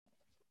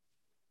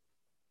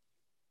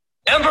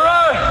Emperor,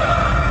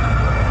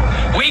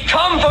 we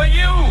come for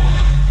you!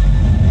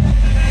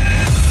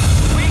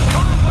 We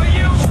come for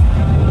you!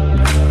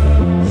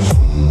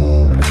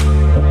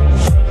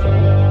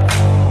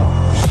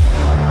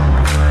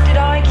 Did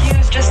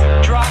IQs just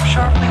drop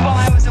sharply while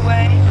I was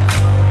away?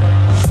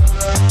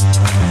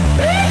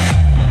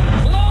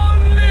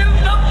 Long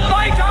live the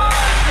fighters!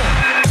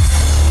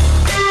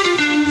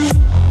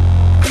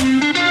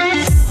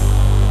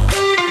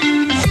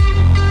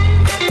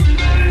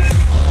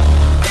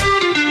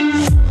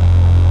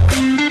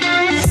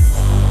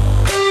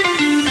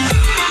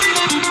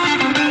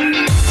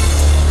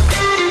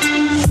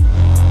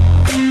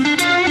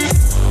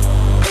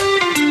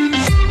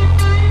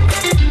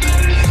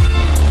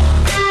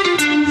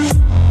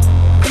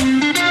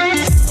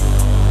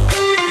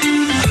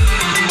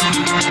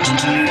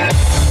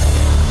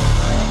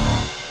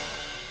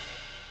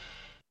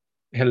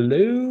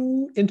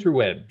 Hello,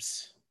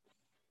 interwebs.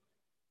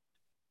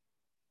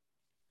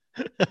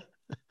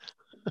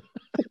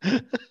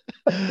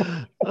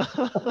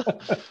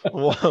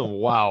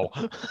 Wow.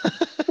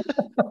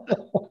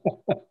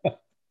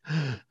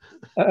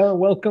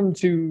 Welcome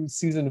to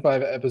season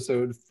 5,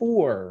 episode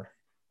 4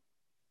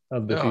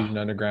 of the Fusion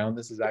Underground.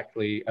 This is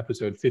actually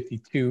episode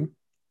 52.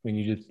 When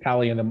you just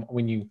tally them,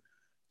 when you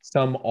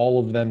sum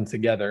all of them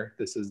together,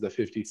 this is the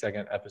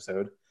 52nd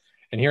episode.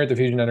 And here at the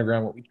Fusion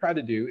Underground, what we try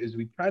to do is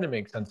we try to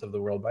make sense of the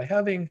world by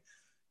having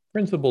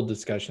principled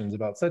discussions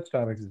about such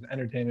topics as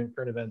entertainment,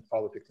 current events,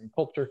 politics, and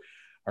culture.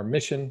 Our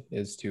mission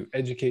is to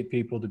educate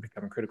people to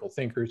become critical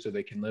thinkers so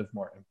they can live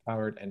more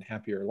empowered and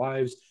happier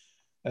lives.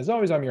 As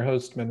always, I'm your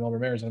host, Manuel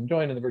Ramirez, and I'm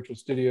joined in the virtual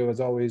studio, as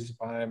always,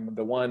 by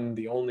the one,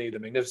 the only, the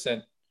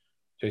magnificent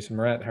Jason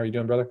Moret. How are you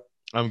doing, brother?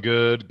 I'm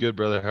good,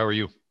 brother. How are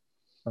you?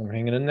 I'm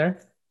hanging in there.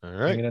 All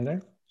right. Hanging in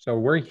there. So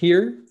we're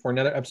here for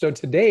another episode.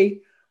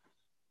 Today,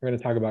 we're going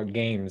to talk about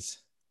games.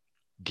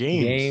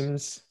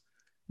 Games,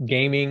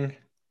 gaming,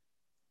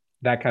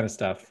 that kind of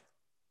stuff.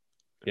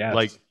 Yeah.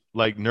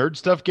 Like nerd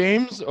stuff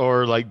games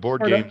or like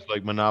board games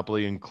like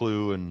Monopoly and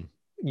Clue and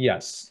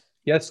Yes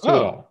to it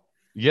all.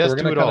 Yes, so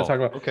we're going to all. Talk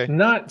about, okay.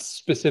 Not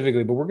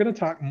specifically, but we're going to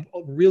talk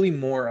really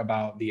more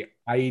about the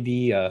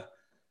idea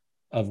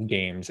of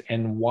games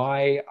and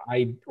why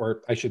I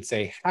should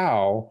say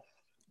how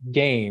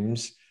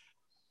games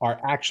are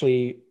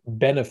actually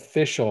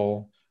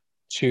beneficial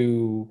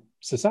to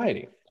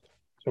society.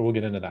 So we'll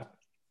get into that.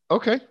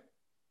 Okay.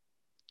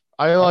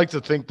 I like to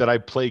think that I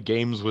play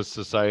games with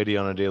society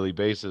on a daily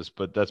basis,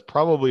 but that's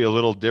probably a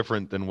little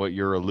different than what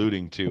you're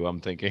alluding to, I'm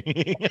thinking.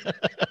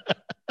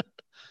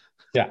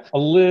 Yeah, a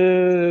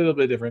little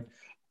bit different.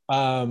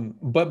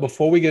 But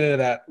before we get into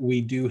that,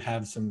 we do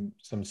have some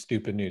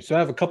stupid news. So I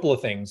have a couple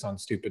of things on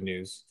stupid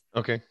news.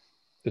 Okay.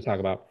 To talk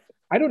about.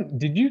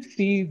 Did you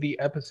see the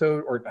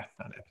episode or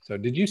not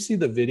episode? Did you see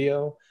the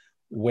video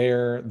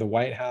where the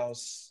White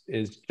House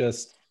is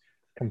just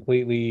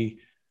completely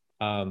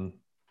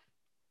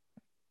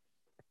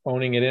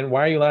phoning it in?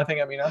 Why are you laughing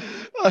at me now?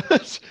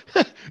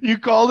 You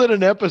called it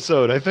an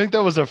episode. I think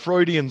that was a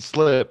Freudian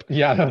slip.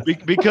 Yeah.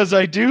 Because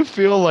I do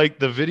feel like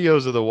the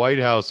videos of the White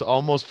House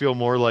almost feel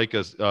more like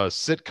a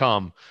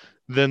sitcom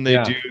than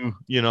they do,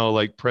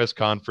 like press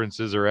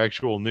conferences or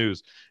actual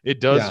news. It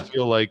does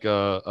feel like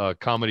a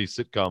comedy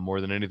sitcom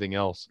more than anything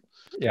else.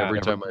 Yeah. Every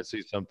time I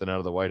see something out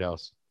of the White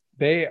House.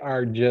 They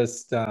are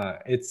just,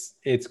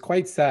 it's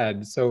quite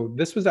sad. So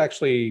this was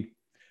actually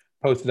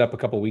posted up a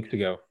couple of weeks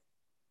ago.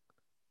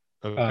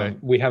 Okay.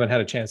 We haven't had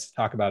a chance to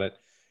talk about it,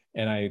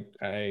 and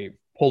I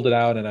pulled it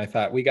out and I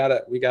thought we gotta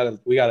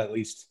at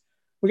least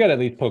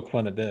poke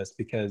fun at this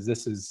because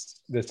this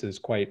is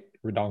quite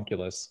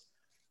redonkulous.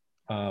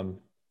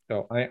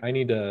 So I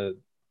need to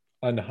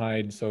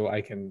unhide so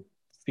I can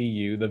see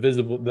you,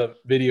 the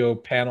video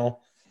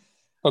panel.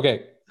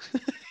 Okay.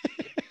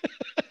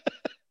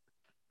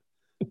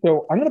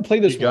 So I'm gonna play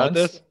this. You got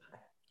once. this?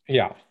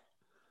 Yeah.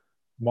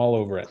 I'm all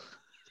over it.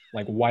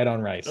 Like white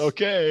on rice.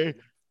 Okay.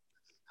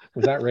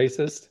 Was that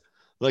racist?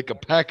 Like a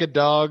pack of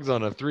dogs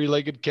on a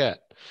 3-legged cat.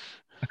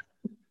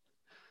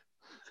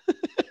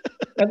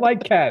 I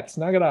like cats.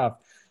 Knock it off.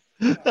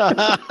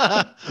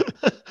 The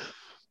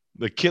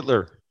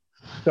Kittler.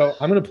 So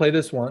I'm going to play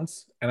this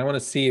once, and I want to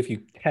see if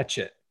you catch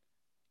it.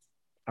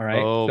 All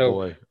right. Oh, so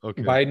boy.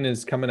 Okay. Biden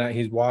is coming out.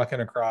 He's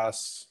walking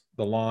across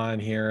the lawn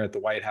here at the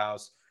White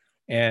House,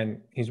 and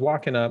he's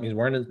walking up. He's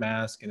wearing his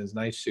mask and his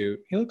nice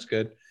suit. He looks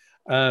good.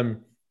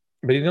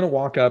 But he's going to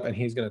walk up and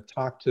he's going to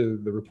talk to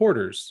the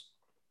reporters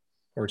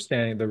or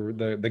standing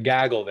the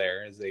gaggle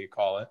there, as they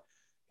call it.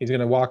 He's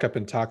going to walk up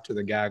and talk to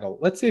the gaggle.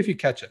 Let's see if you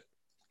catch it.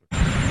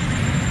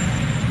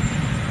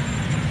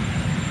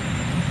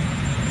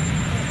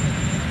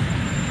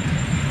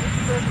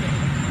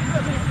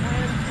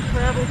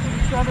 Travel to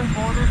the southern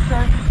border,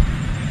 sir?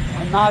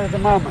 Not at the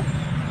moment.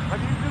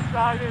 Have you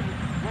decided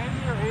when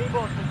you're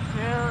able to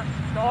share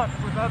thoughts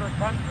with other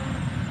countries?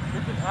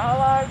 Is it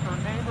allies or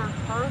neighbors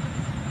first?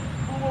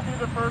 Who will be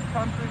the first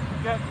country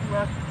to get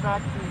U.S.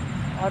 vaccines?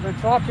 I've been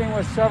talking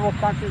with several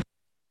countries.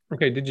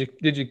 Okay, did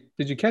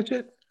you catch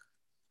it?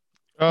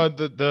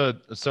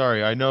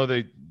 Sorry, I know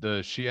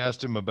she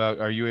asked him about,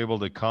 are you able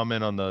to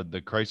comment on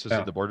the crisis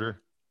at the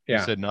border? He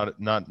said not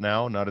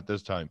now, not at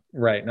this time.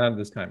 Right, not at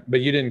this time.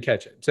 But you didn't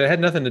catch it, so it had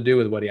nothing to do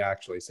with what he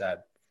actually said.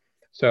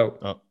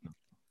 So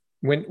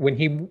when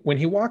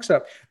he walks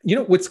up, you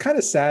know what's kind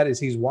of sad is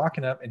he's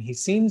walking up and he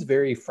seems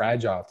very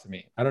fragile to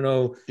me. I don't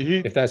know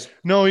if that's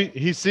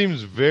he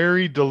seems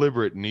very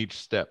deliberate in each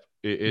step.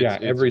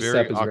 Every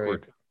step is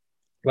awkward.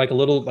 Like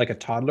a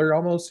toddler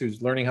almost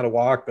who's learning how to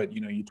walk. But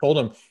you told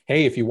him,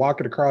 hey, if you walk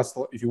across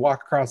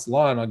the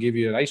lawn, I'll give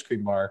you an ice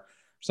cream bar or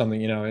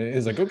something.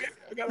 It's like, okay,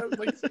 I gotta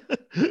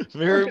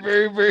very,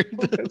 very, very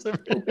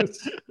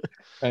focus.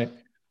 Right.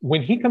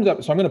 When he comes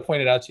up, so I'm going to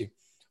point it out to you.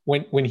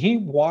 When he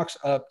walks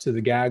up to the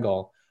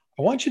gaggle,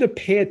 I want you to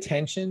pay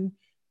attention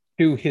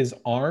to his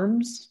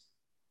arms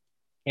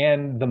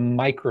and the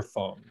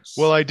microphones.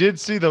 Well, I did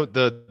see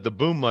the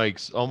boom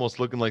mics almost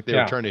looking like they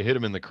were trying to hit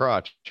him in the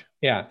crotch.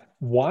 Yeah.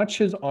 Watch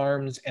his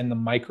arms and the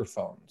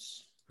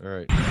microphones. All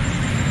right.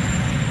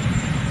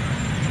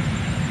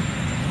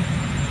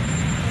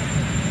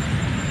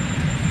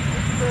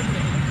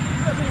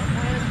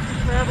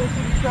 Travel to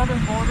the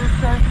southern border,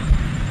 sir?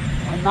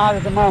 Not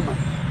at the moment.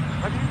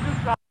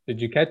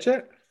 Did you catch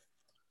it?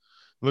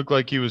 Looked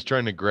like he was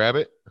trying to grab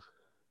it.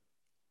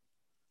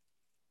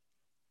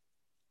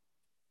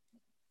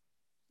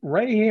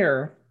 Right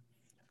here,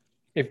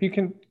 if you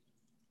can,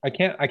 I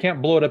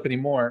can't blow it up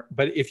anymore,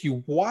 but if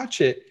you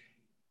watch it,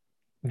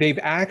 they've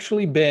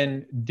actually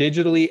been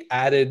digitally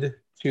added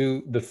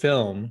to the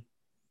film,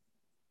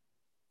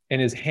 and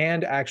his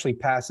hand actually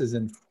passes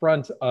in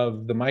front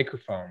of the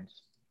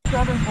microphones.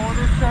 Southern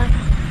border, sir?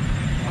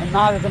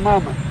 Not at the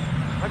moment.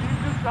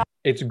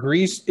 It's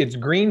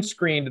green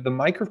screened. The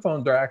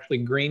microphones are actually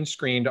green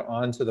screened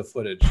onto the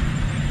footage.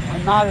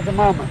 Not at the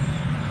moment.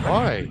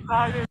 Why?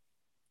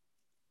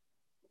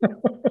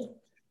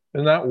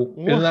 Isn't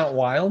that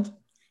wild?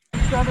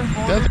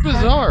 That's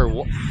bizarre.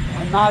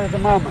 Not at the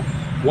moment.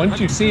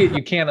 Once you see it,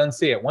 you can't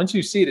unsee it. Once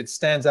you see it, it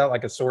stands out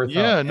like a sore thumb.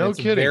 Yeah, no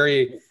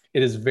kidding.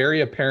 It is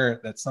very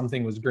apparent that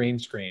something was green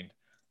screened.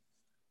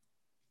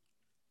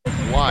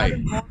 Why?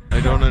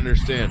 I don't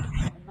understand.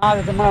 Not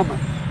at the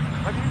moment.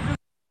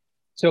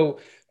 So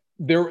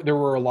there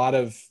were a lot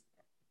of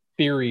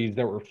theories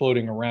that were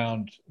floating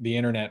around the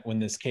internet when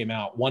this came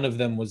out. One of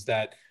them was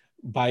that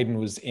Biden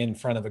was in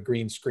front of a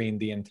green screen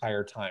the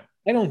entire time.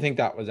 I don't think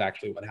that was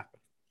actually what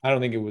happened. I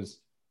don't think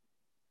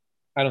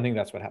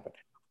that's what happened.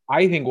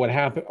 I think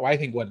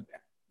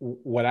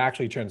what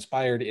actually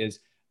transpired is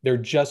there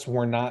just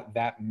were not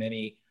that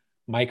many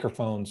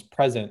microphones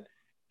present,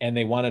 and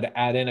they wanted to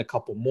add in a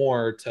couple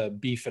more to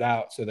beef it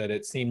out so that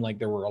it seemed like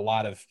there were a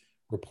lot of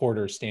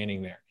reporters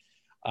standing there.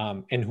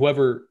 And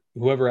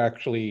whoever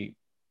actually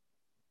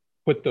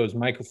put those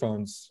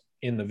microphones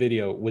in the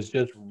video was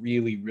just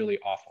really, really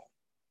awful.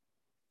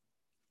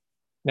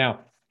 Now,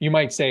 you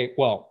might say,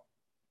 well,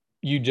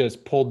 you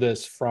just pulled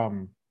this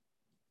from,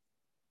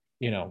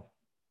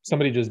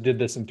 somebody just did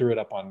this and threw it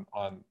up on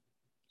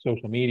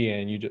social media,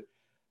 and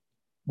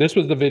this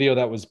was the video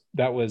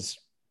that was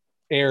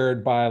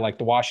aired by like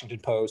the Washington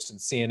Post and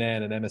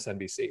CNN and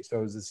MSNBC. So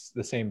it was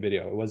the same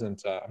video. It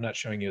wasn't, I'm not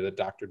showing you the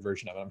doctored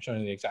version of it. I'm showing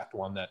you the exact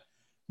one that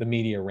the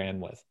media ran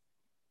with.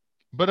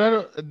 But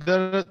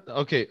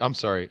okay, I'm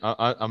sorry.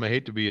 I'm gonna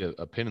hate to be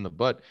a pain in the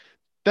butt.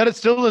 That it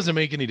still doesn't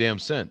make any damn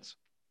sense.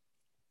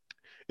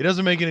 It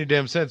doesn't make any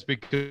damn sense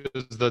because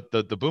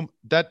the boom,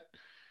 that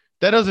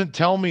doesn't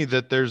tell me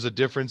that there's a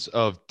difference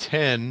of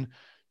 10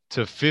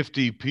 to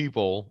 50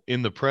 people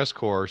in the press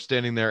corps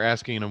standing there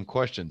asking them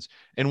questions.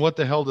 And what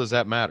the hell does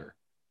that matter?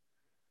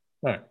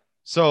 Right.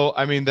 So,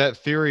 I mean, that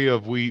theory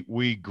of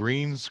we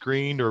green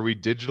screened or we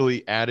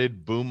digitally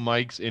added boom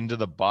mics into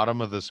the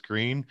bottom of the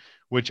screen,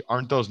 which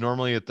aren't those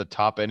normally at the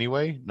top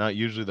anyway, not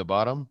usually the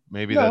bottom.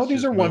 Maybe no,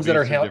 these are ones that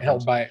are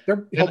held by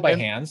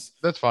hands.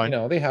 That's fine.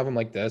 They have them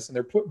like this, and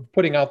they're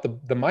putting out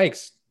the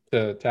mics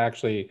to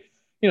actually,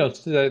 so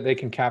that they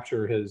can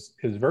capture his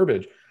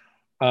verbiage.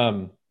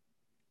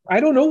 I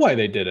don't know why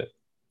they did it.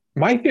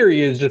 My theory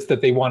is just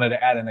that they wanted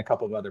to add in a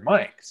couple of other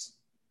mics.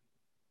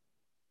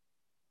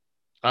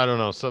 I don't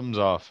know. Something's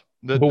off.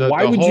 The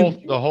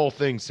whole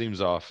thing seems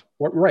off.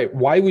 Right.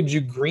 Why would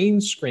you green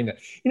screen that?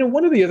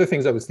 One of the other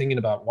things I was thinking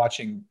about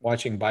watching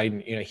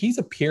Biden, he's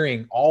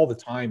appearing all the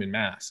time in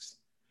masks.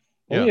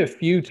 Only a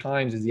few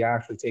times is he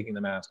actually taking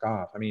the mask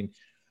off. I mean,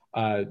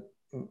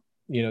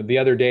 the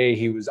other day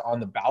he was on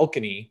the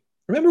balcony.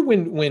 Remember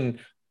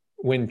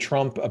when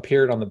Trump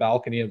appeared on the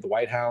balcony of the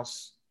White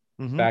House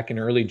back in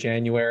early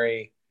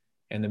January,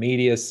 and the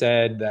media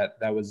said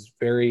that was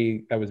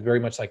very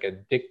much like a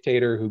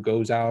dictator who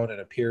goes out and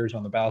appears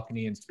on the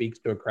balcony and speaks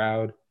to a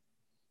crowd.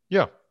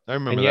 Yeah, I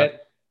remember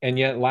that. And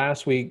yet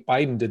last week,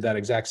 Biden did that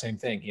exact same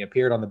thing. He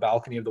appeared on the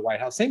balcony of the White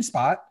House, same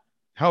spot.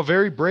 How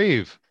very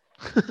brave.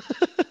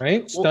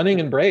 Right? Stunning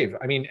and brave.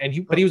 I mean,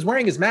 but he was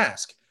wearing his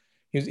mask.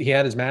 He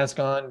had his mask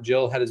on.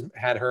 Jill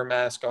had her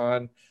mask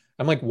on.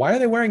 I'm like, why are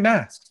they wearing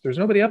masks? There's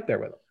nobody up there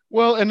with them.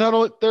 Well, and not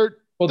only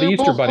the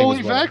Easter Bunny fully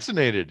was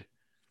vaccinated.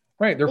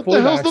 Right. They're What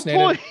fully the hell's the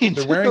vaccinated. point?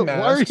 They're wearing Why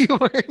are masks, you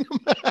wearing a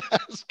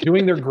mask?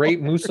 doing their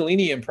great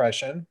Mussolini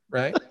impression.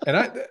 Right.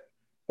 And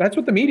that's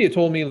what the media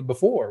told me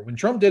before. When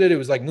Trump did it, it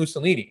was like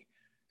Mussolini.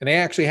 And they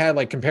actually had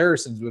like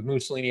comparisons with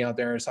Mussolini out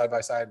there side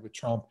by side with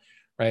Trump.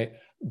 Right.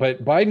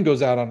 But Biden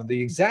goes out on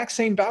the exact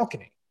same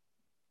balcony.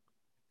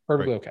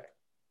 Perfectly okay.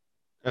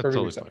 That's Perfectly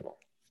totally acceptable.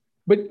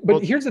 fine.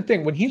 But here's the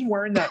thing: when he's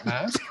wearing that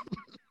mask,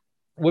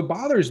 what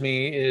bothers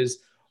me is,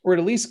 or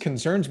at least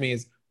concerns me,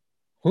 is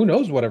who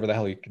knows whatever the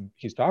hell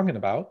he's talking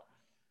about,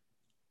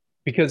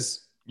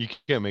 because You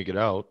can't make it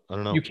out. I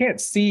don't know. you can't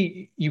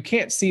see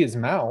his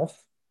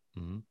mouth.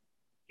 Mm-hmm.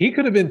 He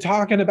could have been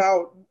talking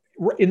about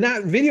in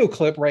that video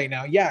clip right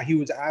now. Yeah, he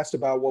was asked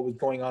about what was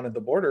going on at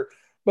the border,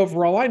 but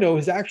for all I know,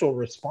 his actual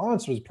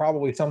response was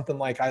probably something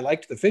like, "I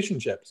liked the fish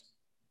and chips."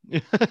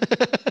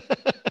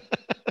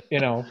 You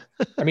know,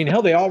 I mean,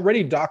 hell, they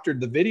already doctored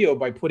the video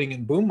by putting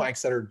in boom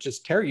mics that are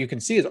just terrible. You can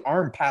see his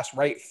arm pass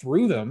right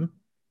through them.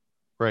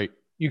 Right.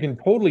 You can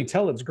totally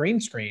tell it's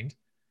green screened.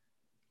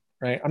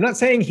 Right. I'm not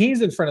saying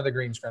he's in front of the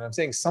green screen. I'm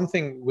saying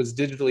something was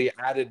digitally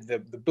added. The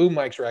boom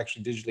mics are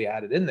actually digitally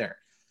added in there.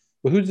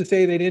 But who's to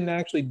say they didn't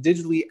actually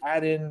digitally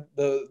add in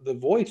the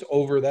voice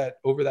over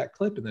that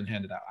clip and then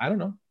hand it out? I don't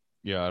know.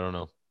 Yeah, I don't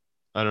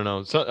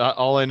know. So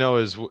all I know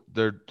is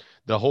the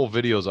whole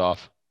video's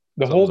off.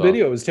 The whole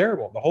video is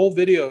terrible. The whole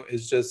video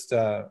is just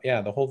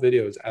the whole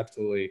video is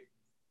absolutely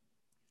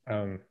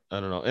I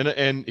don't know.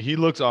 And he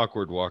looks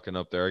awkward walking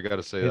up there. I got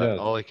to say that. Does.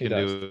 All I can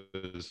do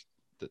is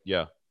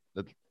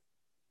that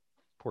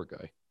poor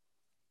guy.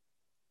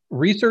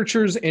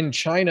 Researchers in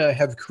China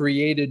have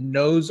created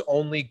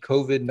nose-only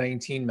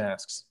COVID-19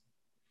 masks.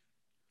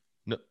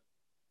 No,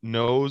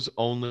 nose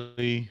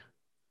only.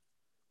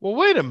 Well,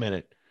 wait a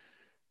minute.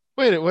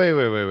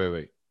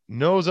 Wait.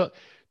 Nose.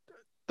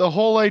 The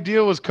whole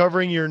idea was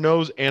covering your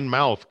nose and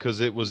mouth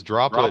because it was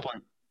droplet.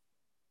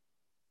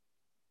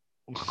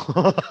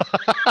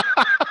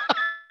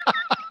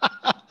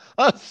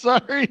 I'm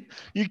sorry.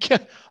 You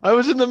can't. I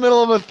was in the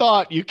middle of a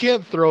thought. You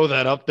can't throw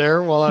that up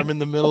there while I'm in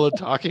the middle of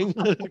talking.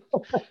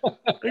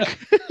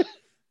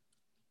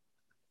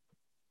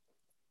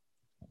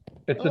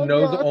 It's a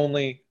nose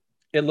only.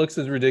 It looks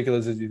as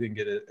ridiculous as you think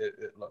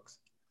it looks.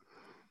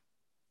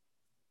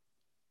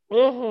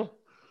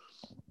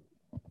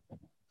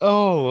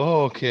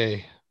 Oh,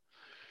 okay.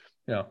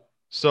 Yeah.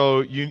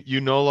 So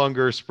you no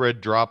longer spread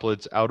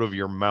droplets out of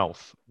your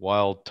mouth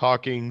while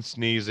talking,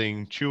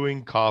 sneezing,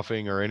 chewing,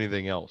 coughing, or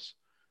anything else.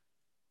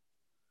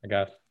 I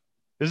guess.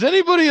 Does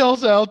anybody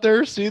else out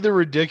there see the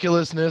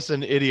ridiculousness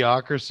and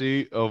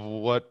idiocracy of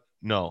what?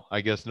 No,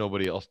 I guess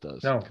nobody else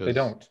does. No, they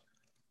don't.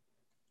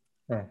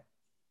 No.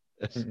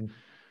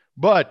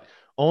 But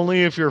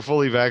only if you're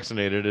fully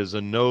vaccinated is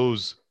a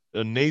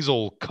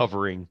nasal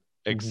covering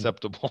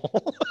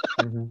acceptable.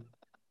 Mm-hmm.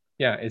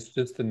 Yeah, it's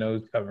just the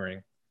nose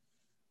covering.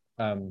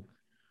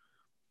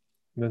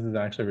 This is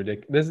actually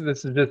ridiculous.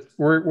 This is just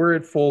we're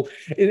at full.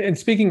 And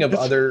speaking of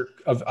other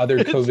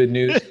COVID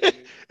news,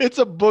 it's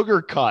a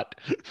booger cut.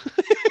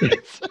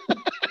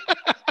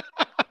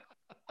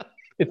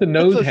 It's a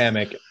nose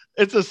hammock.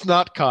 It's a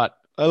snot cut.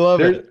 I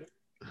love it.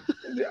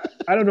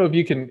 I don't know if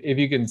you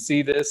can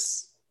see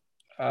this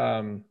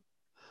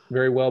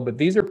very well, but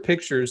these are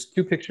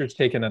two pictures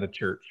taken at a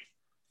church,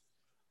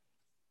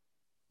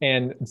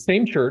 and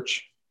same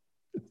church,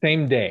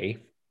 same day.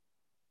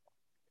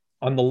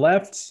 On the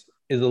left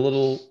is a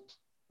little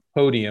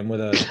podium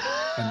with an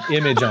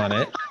image on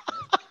it.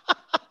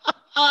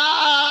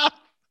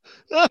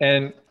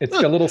 And it's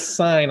got a little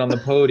sign on the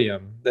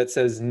podium that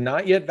says,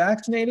 "Not yet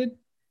vaccinated?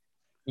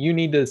 You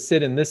need to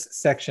sit in this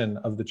section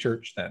of the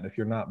church then if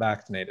you're not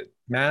vaccinated.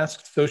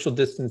 Masked, social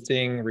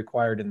distancing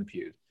required in the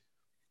pews."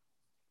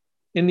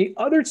 In the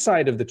other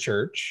side of the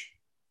church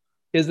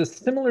is a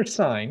similar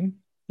sign,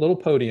 little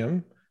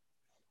podium,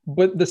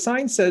 but the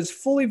sign says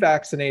fully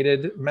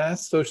vaccinated,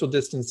 mask, social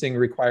distancing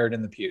required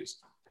in the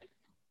pews.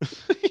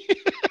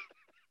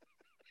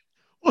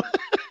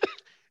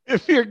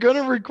 If you're going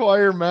to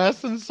require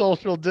mask and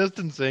social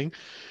distancing,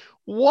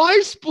 why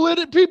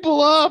split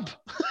people up?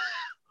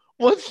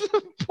 What's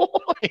the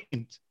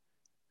point?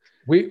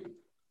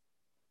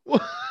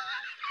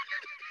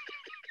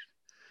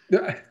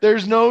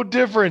 There's no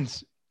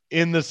difference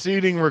in the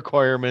seating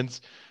requirements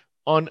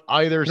on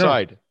either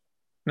side.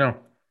 No.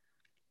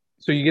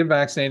 So you get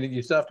vaccinated,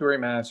 you still have to wear a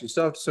mask, you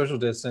still have to social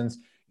distance,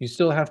 you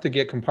still have to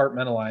get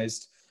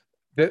compartmentalized.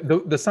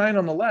 The sign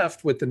on the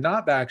left with the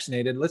not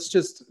vaccinated, let's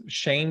just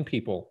shame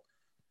people.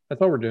 That's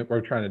what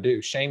we're trying to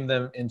do. Shame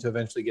them into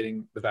eventually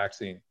getting the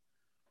vaccine.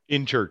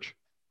 In church.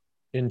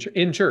 In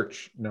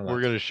church. No, we're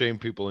going to shame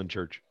people in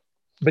church.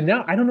 But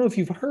now, I don't know if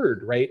you've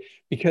heard, right?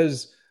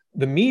 Because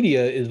the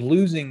media is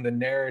losing the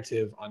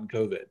narrative on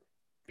COVID.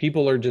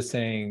 People are just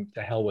saying,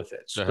 to hell with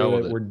it.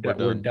 We're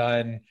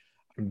done.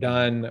 I'm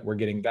done. We're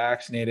getting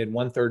vaccinated.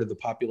 1/3 of the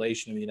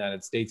population of the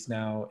United States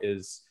now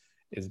is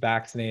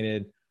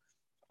vaccinated.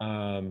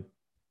 Let's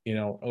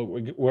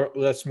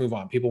move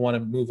on. People want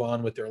to move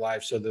on with their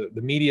lives. So the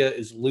media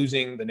is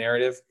losing the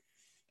narrative.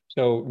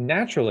 So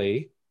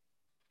naturally,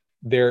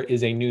 there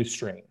is a new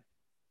strain.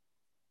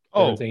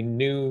 There is a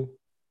new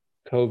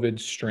COVID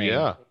strain.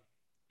 Yeah.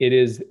 It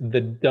is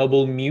the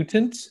double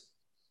mutant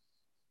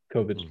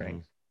COVID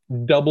strain.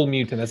 Double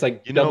mutant. That's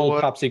like double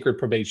top secret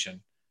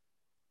probation.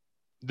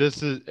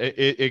 This is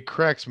it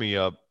cracks me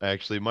up,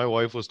 actually. My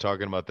wife was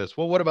talking about this.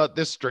 Well, what about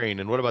this strain?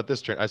 And what about this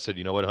strain? I said,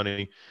 you know what,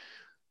 honey?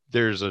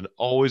 There's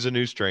always a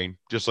new strain,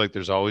 just like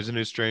there's always a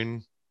new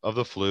strain of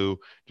the flu,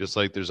 just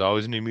like there's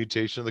always a new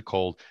mutation of the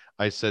cold.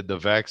 I said the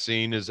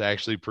vaccine is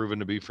actually proven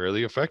to be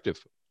fairly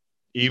effective,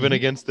 even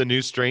against the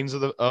new strains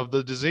of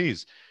the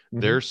disease.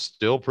 They're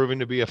still proving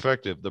to be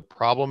effective. The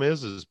problem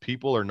is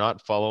people are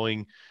not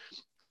following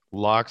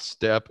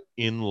lockstep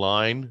in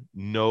line,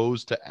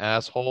 nose to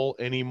asshole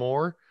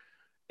anymore.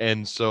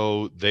 And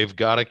so they've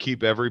got to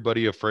keep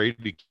everybody afraid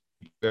to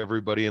keep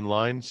everybody in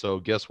line. So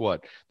guess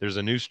what? There's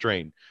a new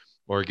strain.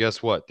 Or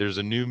guess what? There's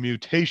a new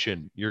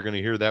mutation. You're going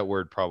to hear that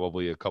word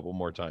probably a couple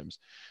more times.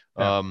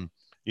 Yeah.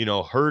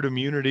 Herd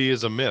immunity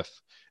is a myth.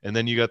 And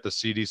then you got the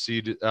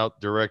CDC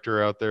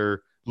director out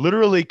there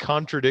literally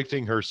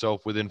contradicting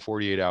herself within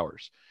 48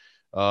 hours.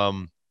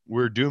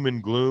 We're doom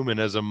and gloom.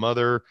 And as a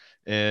mother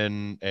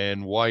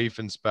and wife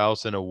and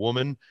spouse and a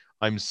woman,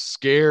 I'm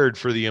scared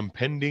for the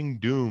impending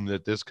doom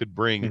that this could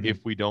bring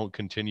if we don't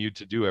continue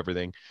to do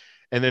everything.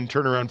 And then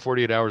turn around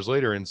 48 hours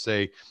later and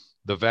say,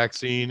 the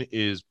vaccine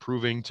is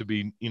proving to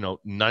be,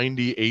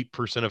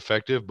 98%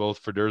 effective, both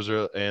for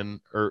Moderna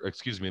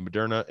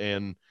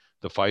and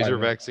the Pfizer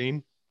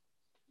vaccine.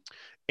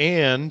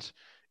 And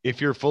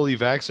if you're fully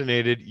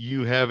vaccinated,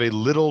 you have a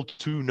little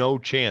to no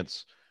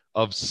chance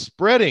of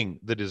spreading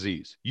the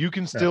disease. You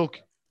can still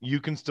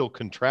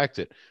contract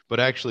it,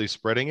 but actually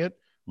spreading it,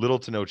 little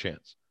to no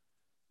chance.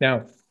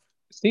 Now,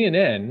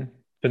 CNN.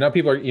 So now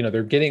people are,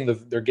 they're getting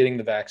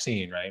the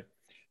vaccine, right?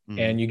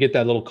 And you get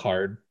that little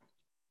card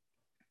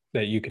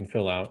that you can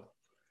fill out,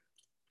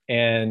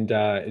 and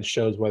it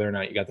shows whether or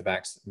not you got the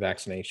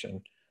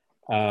vaccination.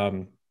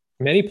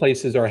 Many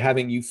places are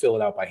having you fill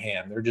it out by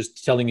hand. They're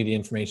just telling you the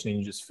information and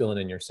you just fill it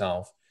in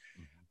yourself.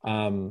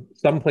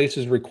 Some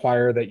places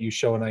require that you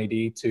show an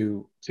ID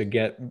to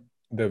get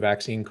the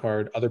vaccine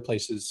card. Other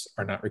places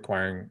are not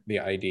requiring the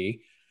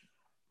ID.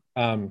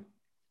 But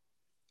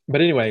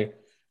anyway,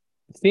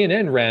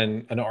 CNN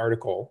ran an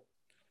article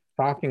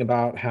talking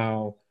about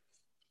how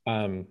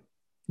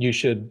you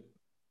should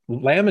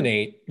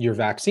laminate your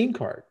vaccine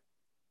card,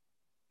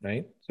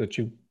 right? So that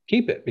you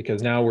keep it,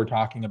 because now we're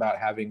talking about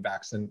having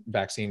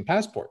vaccine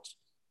passports,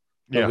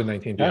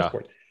 COVID-19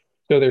 passports.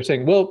 So they're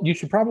saying, well, you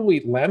should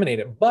probably laminate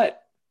it,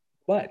 but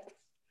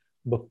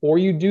before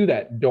you do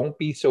that, don't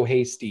be so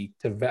hasty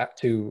to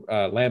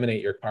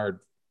laminate your card.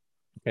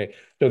 Okay,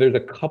 so there's a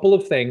couple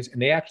of things, and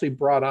they actually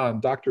brought on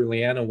Dr.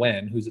 Leana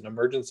Wen, who's an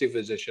emergency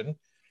physician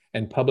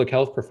and public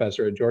health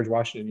professor at George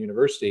Washington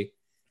University.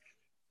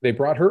 They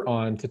brought her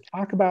on to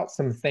talk about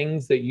some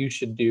things that you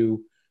should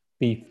do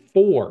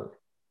before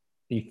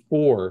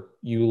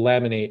you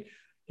laminate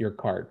your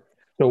card.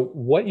 So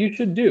what you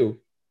should do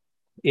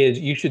is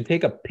you should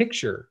take a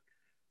picture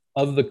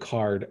of the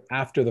card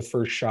after the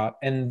first shot,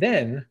 and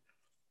then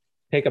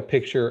take a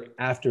picture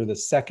after the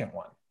second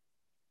one.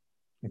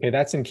 Okay,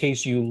 that's in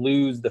case you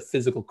lose the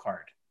physical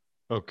card.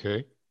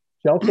 Okay.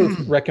 She also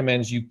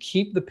recommends you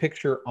keep the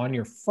picture on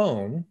your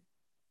phone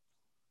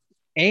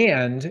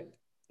and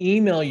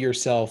email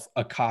yourself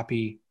a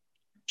copy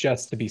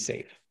just to be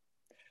safe.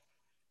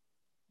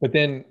 But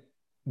then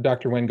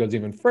Dr. Wen goes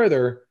even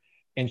further,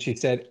 and she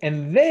said,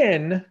 and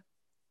then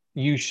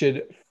you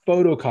should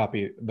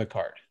photocopy the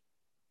card.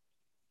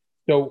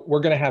 So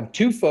we're going to have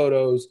two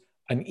photos,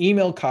 an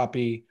email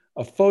copy,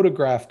 a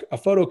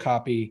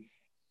photocopy,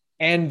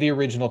 and the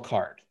original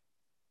card.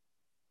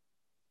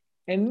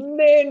 And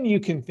then you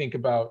can think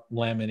about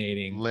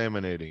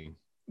laminating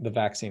the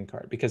vaccine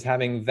card, because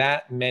having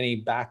that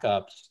many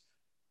backups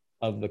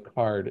of the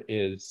card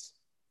is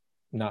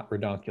not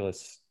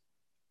redonkulous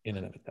in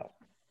and of itself.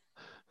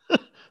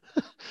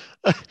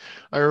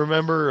 I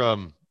remember,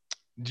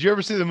 did you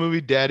ever see the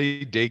movie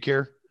Daddy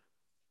Daycare?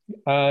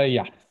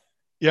 Yeah.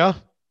 Yeah.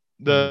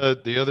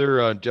 The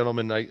other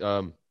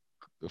gentleman,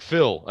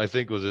 Phil, I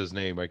think was his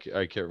name. I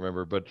can't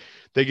remember, but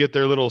they get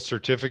their little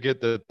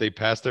certificate that they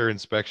passed their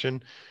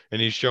inspection,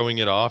 and he's showing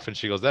it off, and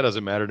she goes, that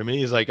doesn't matter to me.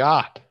 He's like,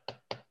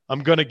 I'm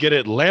going to get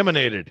it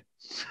laminated.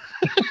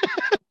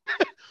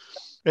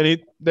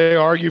 And they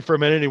argue for a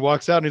minute, and he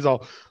walks out, and he's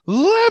all,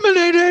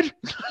 laminated.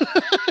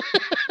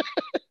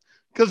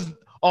 Because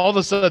all of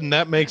a sudden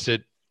that makes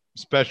it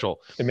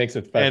special. It makes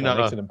it special. It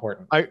makes it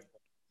important. I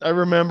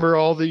remember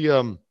all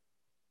the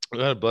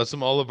God bless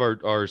them, all of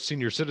our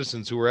senior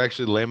citizens who were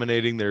actually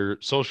laminating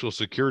their social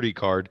security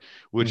card,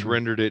 which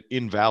rendered it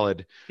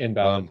invalid.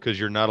 Because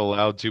you're not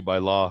allowed to, by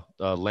law,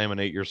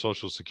 laminate your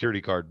social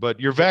security card.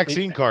 But your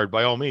vaccine card,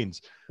 by all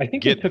means, I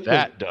think get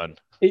that done.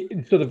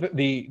 So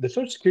the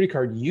social security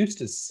card used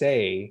to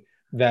say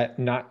that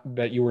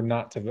you were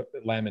not to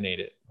laminate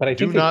it, but I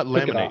think do not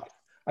laminate.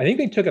 I think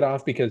they took it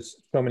off because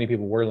so many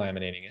people were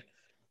laminating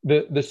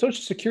it. The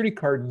social security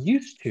card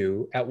used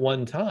to, at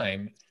one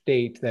time,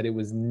 state that it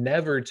was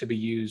never to be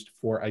used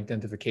for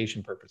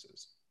identification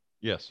purposes.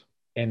 Yes.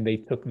 and they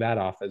took that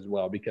off as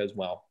well because,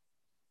 well,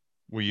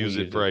 we use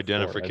it for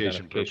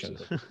identification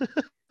purposes.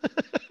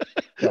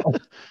 So,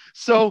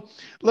 So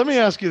let me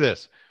ask you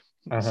this,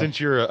 uh-huh. since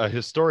you're a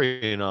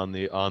historian on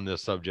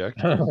this subject.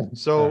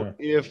 So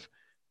Uh-huh.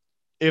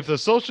 if the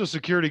Social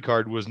Security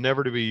card was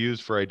never to be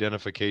used for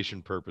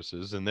identification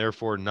purposes and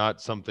therefore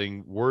not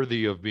something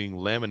worthy of being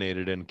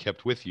laminated and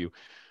kept with you,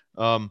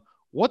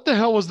 what the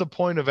hell was the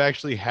point of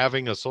actually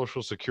having a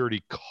Social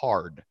Security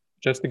card?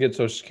 Just to get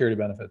Social Security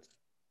benefits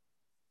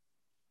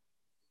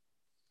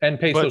and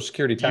pay But Social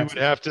Security you taxes.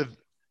 would have to.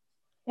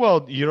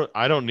 Well,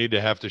 I don't need to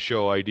have to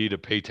show ID to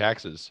pay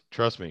taxes.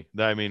 Trust me.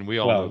 I mean, we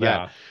all know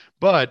Yeah. that.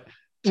 But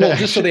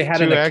Just so they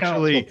had an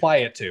account to apply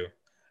it to.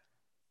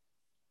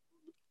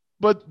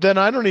 But then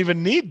I don't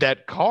even need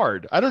that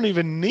card. I don't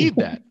even need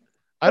that.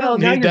 I Well,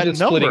 don't now need you're that just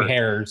number. splitting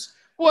hairs.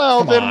 Well,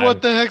 Come then on.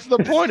 what the heck's the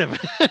point of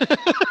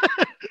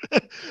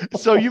it?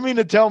 So you mean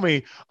to tell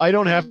me I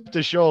don't have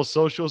to show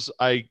Social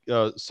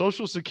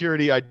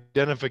Security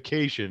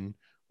identification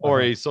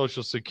or a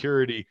Social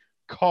Security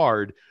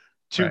card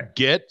to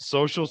get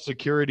Social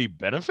Security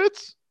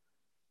benefits?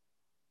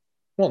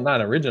 Well,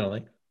 not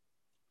originally.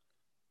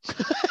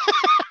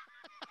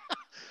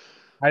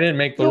 I didn't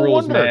make the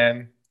rules,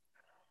 man.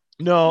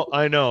 No,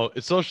 I know.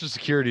 Social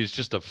Security is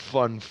just a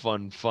fun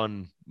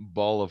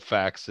ball of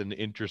facts and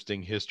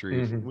interesting history.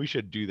 Mm-hmm. We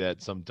should do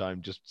that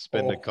sometime. Just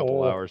spend a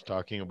couple hours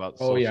talking about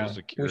Social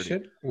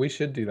Security. We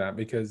should do that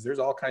because there's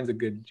all kinds of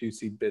good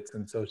juicy bits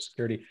in Social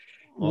Security.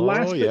 Oh,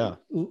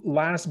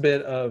 Last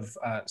bit of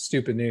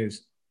stupid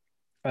news.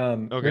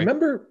 Okay.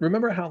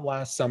 Remember how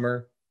last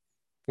summer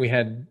we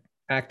had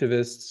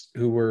activists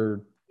who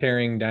were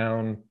tearing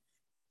down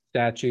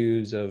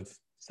statues of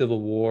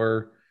Civil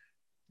War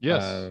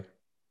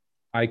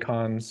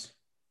icons?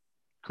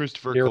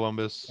 Christopher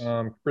Columbus.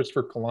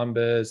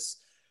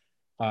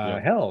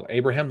 Hell,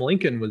 Abraham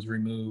Lincoln was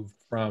removed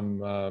from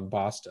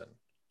Boston.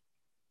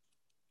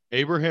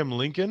 Abraham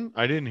Lincoln?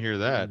 I didn't hear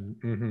that.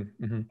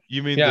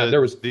 You mean there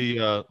was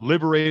the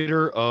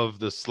liberator of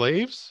the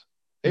slaves?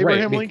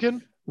 Abraham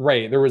Lincoln?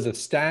 Right. There was a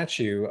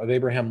statue of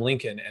Abraham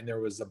Lincoln and there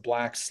was a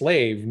black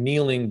slave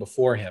kneeling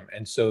before him.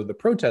 And so the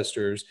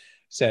protesters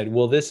said,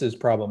 well, this is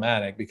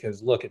problematic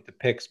because look, it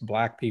depicts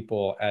black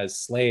people as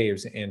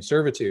slaves in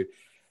servitude.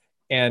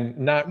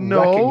 And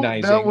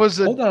recognizing that was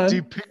a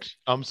depiction.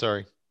 I'm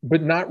sorry.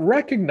 But not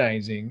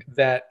recognizing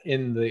that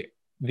in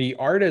the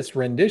artist's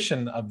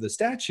rendition of the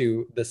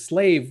statue, the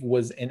slave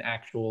was in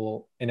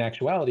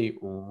actuality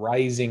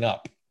rising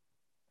up.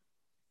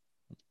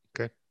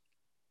 Okay.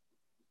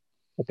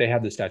 But they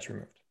had the statue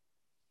removed.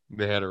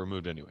 They had it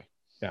removed anyway.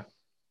 Yeah.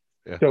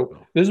 So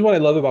this is what I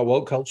love about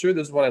woke culture.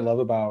 This is what I love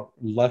about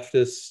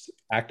leftist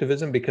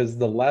activism, because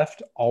the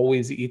left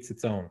always eats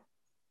its own.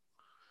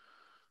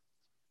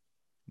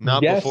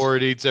 Not before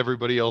it eats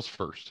everybody else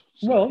first.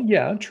 So. Well,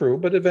 yeah, true.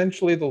 But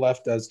eventually the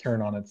left does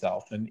turn on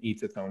itself and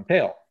eats its own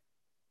tail.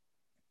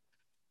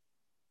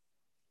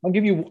 I'll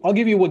give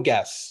you a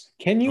guess.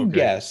 Can you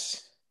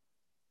guess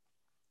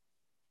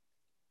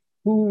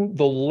who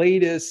the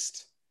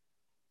latest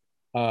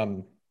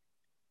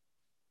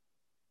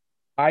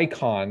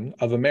icon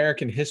of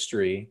American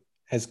history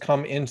has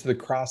come into the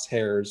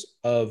crosshairs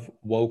of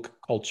woke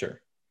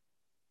culture?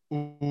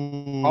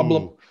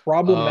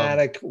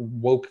 Problematic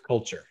woke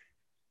culture.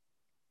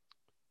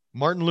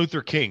 Martin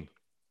Luther King.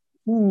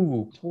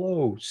 Ooh,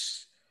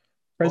 close.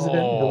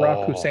 President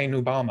Barack Hussein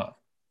Obama.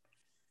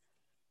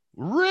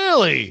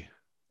 Really?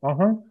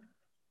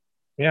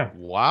 Yeah.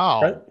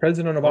 Wow.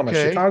 President Obama.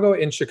 Okay.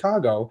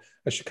 Chicago,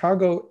 a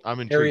Chicago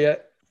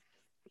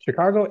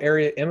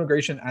area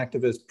immigration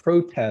activist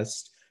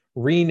protest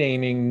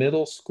renaming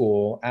middle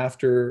school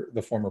after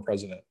the former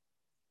president.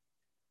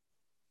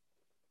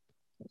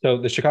 So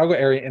the Chicago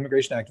area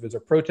immigration activists are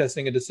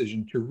protesting a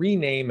decision to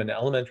rename an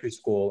elementary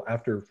school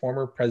after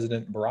former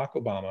President Barack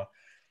Obama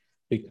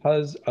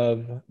because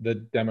of the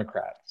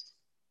Democrats.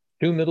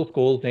 2 middle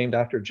schools named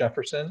after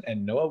Jefferson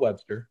and Noah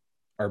Webster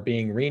are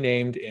being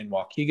renamed in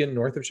Waukegan,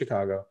 north of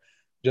Chicago.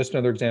 Just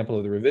another example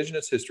of the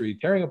revisionist history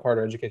tearing apart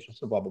our education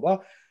system, blah, blah, blah.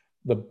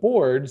 The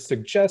board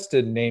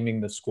suggested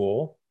naming the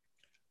school,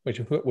 which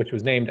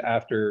was named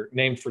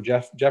for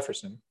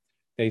Jefferson.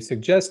 They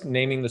suggest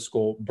naming the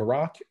school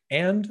Barack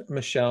and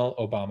Michelle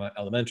Obama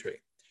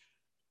Elementary.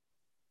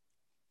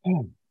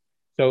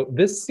 So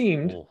this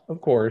seemed,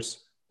 of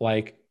course,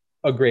 like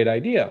a great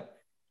idea.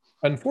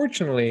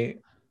 Unfortunately,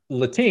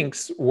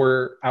 Latinx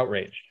were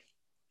outraged.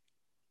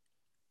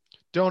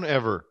 Don't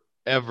ever,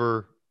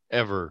 ever,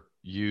 ever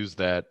use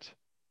that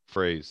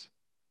phrase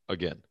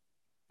again.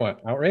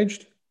 What?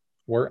 Outraged?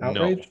 We're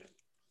outraged?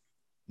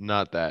 No,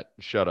 not that.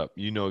 Shut up.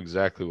 You know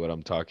exactly what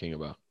I'm talking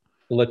about.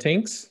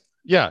 Latinx?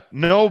 Yeah,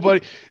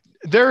 nobody.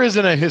 There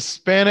isn't a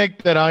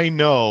Hispanic that I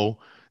know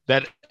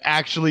that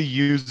actually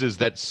uses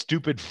that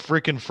stupid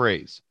freaking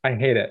phrase. I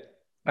hate it.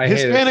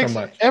 Hispanics hate it so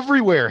much.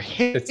 Everywhere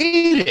hate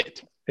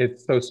it.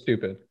 It's so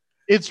stupid.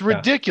 It's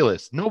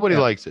ridiculous. Nobody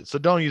likes it. So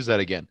don't use that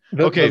again.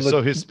 So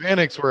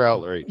Hispanics were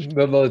outraged.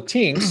 The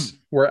Latinx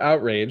were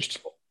outraged.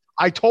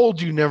 I told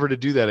you never to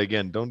do that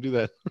again. Don't do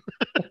that.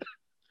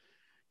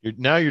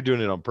 You're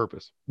doing it on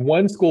purpose.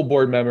 One school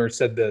board member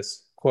said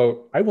this,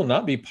 quote, "I will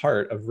not be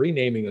part of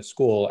renaming a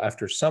school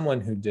after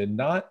someone who did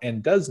not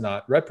and does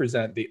not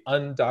represent the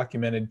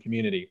undocumented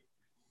community."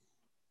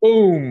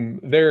 Boom,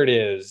 there it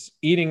is,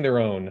 eating their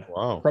own.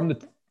 Wow.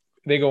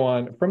 They go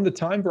on, from the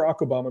time Barack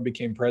Obama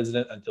became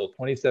president until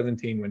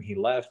 2017 when he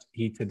left,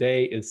 he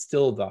today is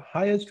still the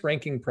highest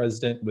ranking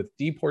president with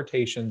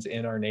deportations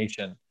in our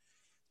nation,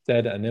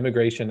 said an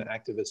immigration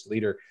activist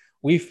leader.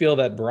 "We feel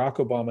that Barack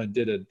Obama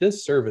did a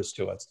disservice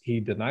to us. He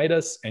denied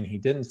us and he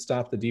didn't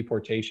stop the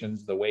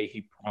deportations the way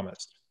he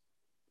promised."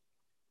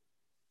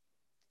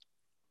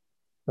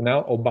 So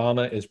now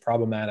Obama is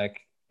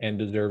problematic and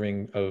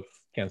deserving of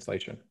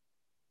cancellation.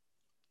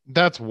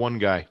 That's one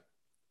guy.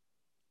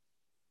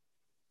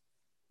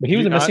 But he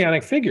was a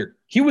messianic figure.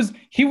 He was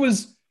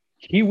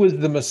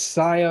the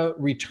Messiah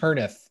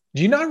returneth.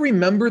 Do you not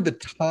remember the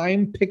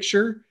Time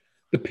picture?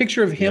 The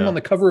picture of him on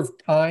the cover of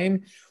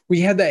Time, we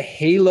had that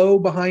halo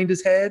behind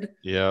his head.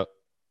 Yeah.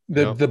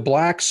 The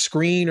black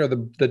screen or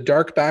the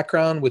dark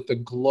background with the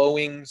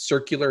glowing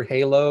circular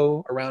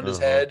halo around his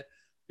head.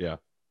 Yeah.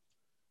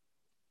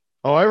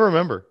 Oh, I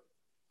remember.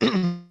 He's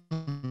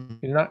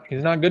not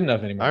good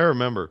enough anymore. I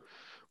remember.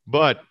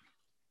 But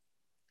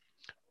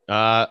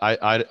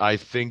I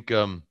think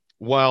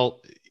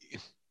while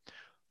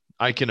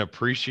I can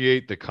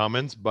appreciate the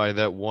comments by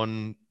that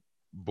one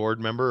board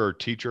member or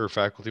teacher or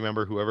faculty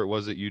member, whoever it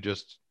was that you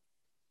just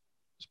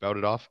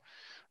spouted off,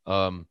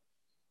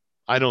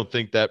 I don't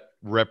think that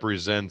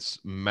represents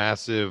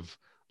massive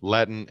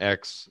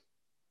Latinx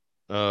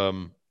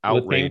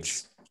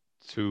outrage.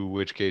 To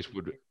which case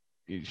would,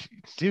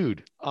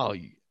 dude? Oh,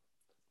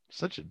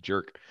 such a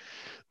jerk.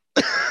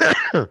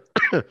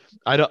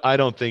 I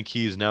don't think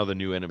he's now the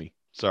new enemy.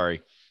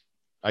 Sorry,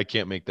 I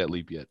can't make that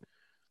leap yet.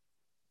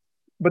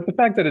 But the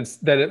fact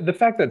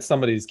that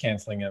somebody's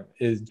canceling him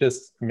is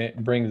just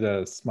brings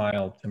a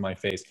smile to my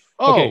face.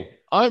 Oh, okay.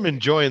 I'm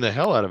enjoying the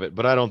hell out of it,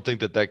 but I don't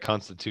think that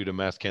constitute a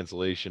mass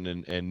cancellation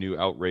and new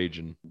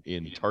outrage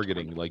in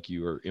targeting like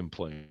you are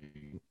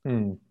implying.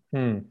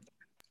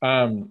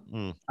 I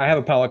have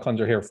a palate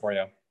cleanser here for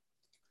you.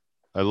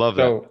 I love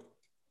that.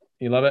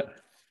 You love it?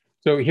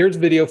 So here's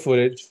video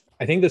footage.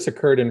 I think this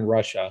occurred in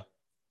Russia.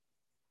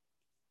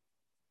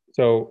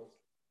 So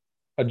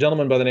a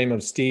gentleman by the name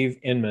of Steve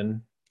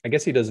Inman, I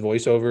guess he does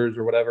voiceovers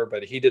or whatever,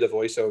 but he did a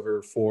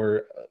voiceover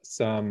for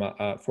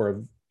for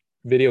a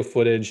video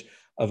footage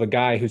of a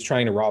guy who's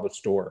trying to rob a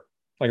store,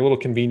 like a little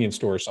convenience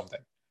store or something.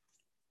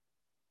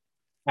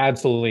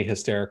 Absolutely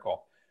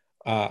hysterical.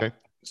 Okay.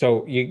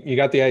 So you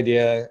got the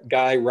idea,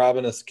 guy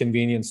robbing a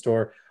convenience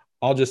store.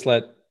 I'll just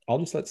let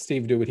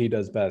Steve do what he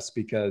does best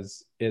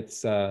because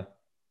it's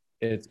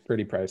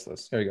pretty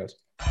priceless. There he goes.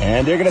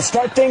 And they're going to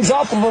start things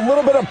off with a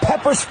little bit of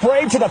pepper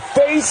spray to the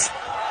face,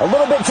 a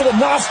little bit to the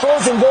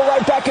nostrils, and go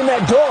right back in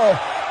that door.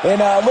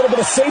 And a little bit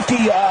of safety,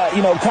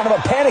 kind of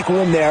a panic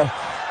room there.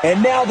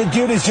 And now the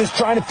dude is just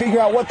trying to figure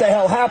out what the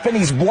hell happened.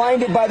 He's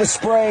blinded by the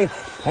spray.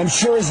 I'm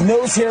sure his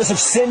nose hairs have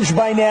singed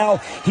by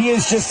now. He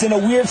is just in a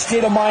weird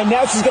state of mind.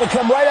 Now she's going to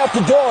come right out the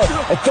door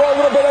and throw a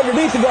little bit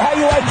underneath and go, "How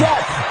you like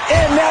that?"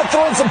 And now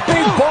throwing some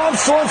big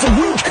bombs, throwing some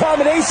huge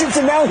combinations,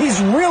 and now he's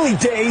really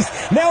dazed.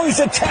 Now he's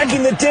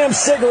attacking the damn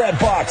cigarette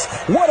box.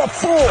 What a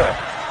fool.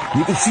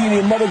 You can see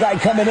another guy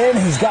coming in.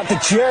 He's got the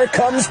chair,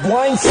 comes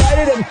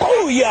blindsided, and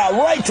booyah,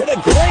 right to the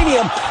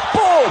cranium.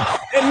 Boom!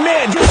 And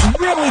man, just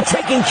really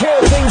taking care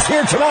of things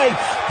here tonight.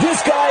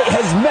 This guy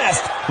has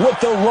messed with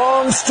the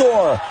wrong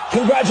store.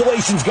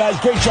 Congratulations, guys.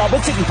 Great job.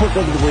 Let's take a quick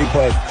look at the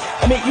replay.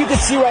 I mean, you can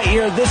see right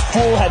here, this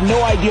fool had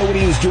no idea what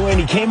he was doing.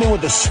 He came in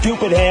with a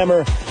stupid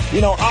hammer.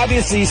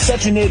 Obviously, he's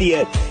such an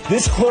idiot.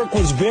 This clerk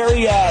was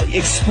very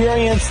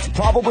experienced,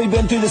 probably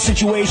been through the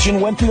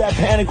situation, went through that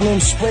panic room,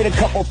 sprayed a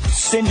couple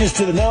singes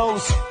to the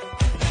nose.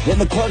 Then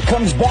the clerk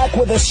comes back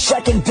with a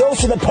second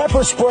dose of the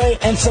pepper spray,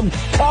 and some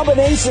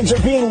combinations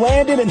are being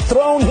landed and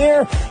thrown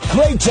here.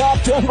 Great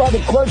job done by the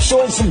clerk,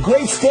 showing some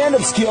great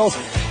stand-up skills.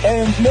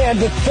 And, man,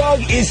 the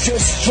thug is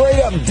just straight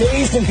up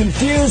dazed and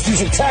confused. He's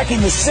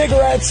attacking the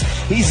cigarettes.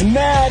 He's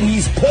mad.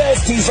 He's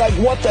pissed. He's like,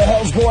 what the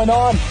hell's going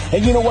on?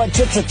 And you know what?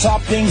 Just to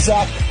top things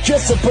up,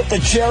 just to put the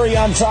cherry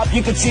on top,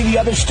 you can see the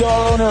other store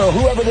owner or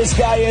whoever this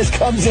guy is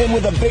comes in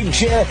with a big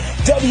chair,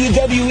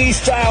 WWE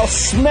style,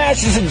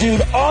 smashes a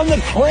dude on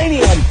the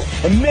cranium.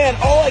 And, man,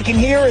 all I can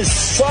hear is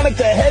Sonic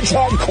the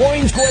Hedgehog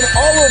coins going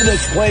all over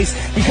this place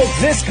because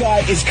this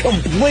guy is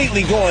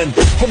completely going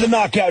for the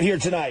knockout here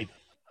tonight.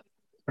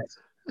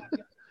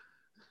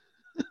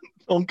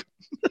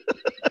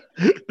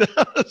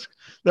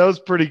 that was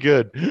pretty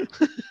good.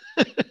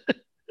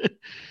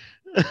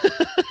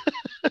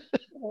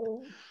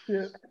 Oh,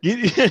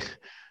 shit.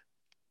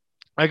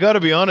 I got to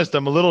be honest.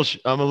 I'm a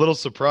little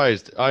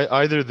surprised.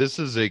 Either this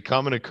is a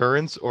common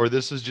occurrence or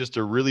this is just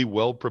a really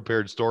well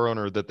prepared store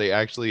owner that they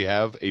actually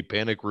have a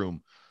panic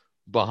room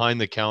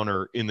behind the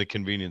counter in the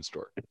convenience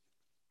store.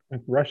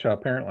 It's Russia,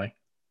 apparently.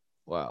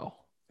 Wow.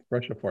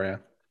 Russia for you.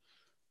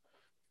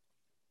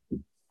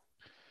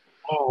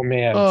 Oh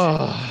man,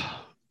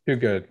 too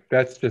good.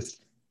 That's just.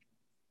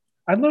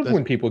 I love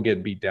when people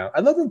get beat down.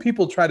 I love when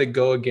people try to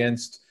go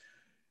against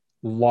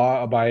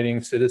law-abiding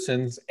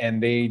citizens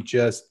and they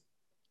just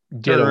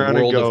get Turn a around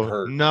world and go, of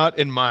hurt. not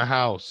in my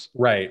house.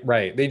 Right.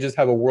 They just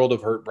have a world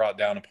of hurt brought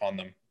down upon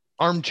them.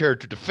 Armchair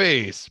to the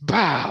face.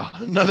 Bow.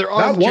 Another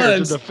Not armchair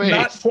once, to the face.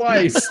 not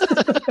twice.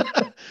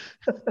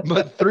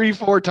 But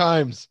 3-4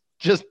 times.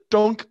 Just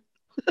dunk.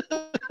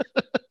 I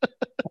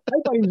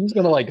thought he was just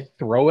gonna like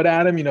throw it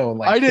at him, and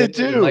like I did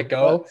too. Let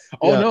go.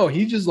 Oh yeah. no,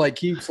 he just like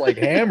keeps like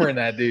hammering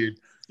that dude.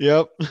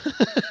 Yep.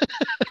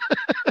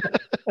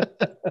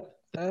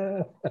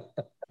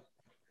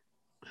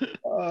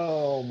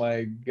 Oh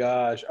my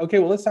gosh. Okay,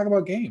 well let's talk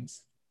about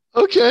games.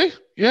 Okay.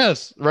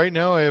 Yes. Right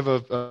now I have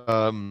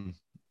a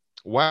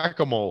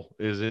whack-a-mole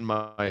is in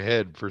my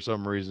head for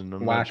some reason.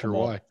 I'm not sure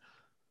why.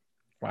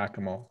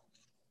 Whack-a-mole.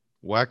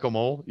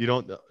 Whack-a-mole? You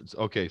don't?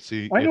 Okay.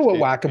 See, I know what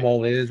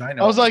whack-a-mole is. I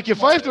know. I was like,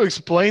 if I have to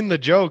explain the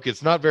joke,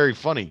 it's not very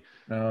funny.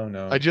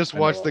 No. I just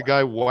watched the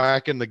guy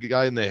whacking the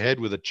guy in the head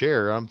with a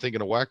chair. I'm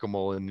thinking of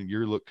whack-a-mole, and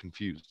you look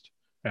confused.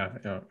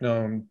 Yeah.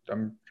 No.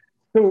 I'm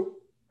so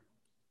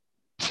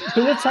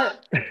let's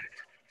talk.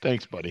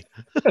 Thanks, buddy.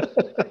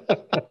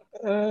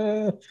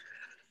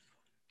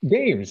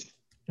 Games.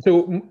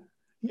 So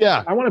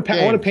yeah, I want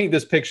to paint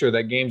this picture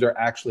that games are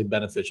actually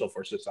beneficial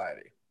for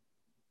society.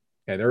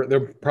 Okay,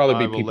 there'll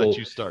probably be people. Let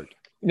you start.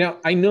 Now,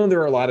 I know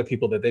there are a lot of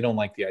people that they don't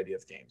like the idea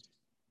of games.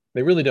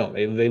 They really don't.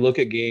 They look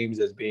at games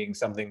as being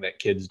something that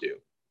kids do.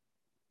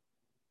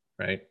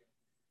 Right?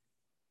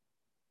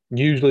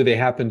 Usually they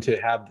happen to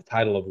have the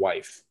title of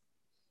wife.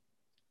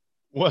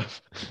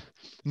 What?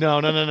 No.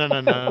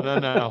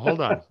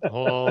 Hold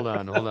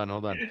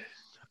on.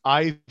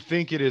 I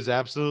think it is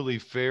absolutely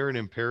fair and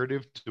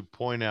imperative to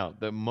point out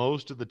that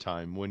most of the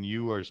time when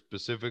you are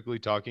specifically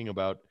talking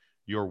about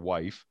your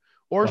wife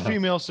or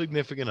female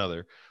significant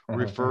other,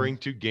 referring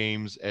to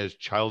games as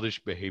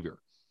childish behavior,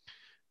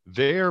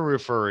 they are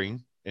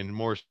referring, and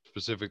more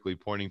specifically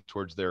pointing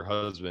towards their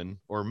husband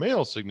or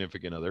male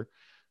significant other,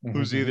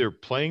 who's either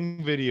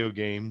playing video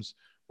games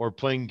or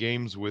playing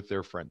games with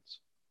their friends.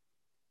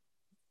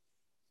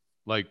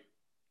 Like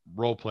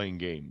role-playing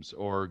games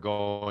or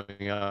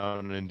going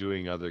out and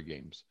doing other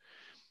games.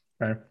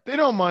 Okay. They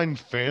don't mind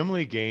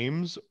family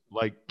games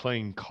like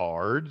playing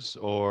cards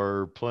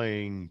or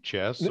playing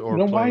chess or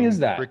playing why is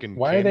that?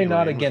 Why are they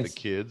not against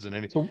the kids and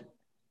anything?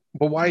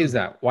 But why is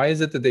that? Why is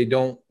it that they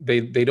don't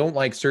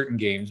like certain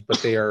games, but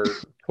they are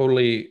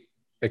totally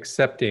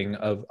accepting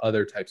of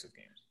other types of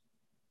games?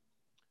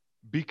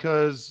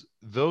 Because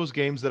those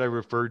games that I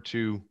referred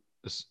to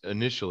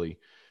initially,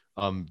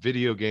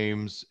 video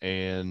games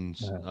and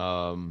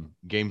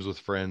games with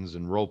friends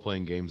and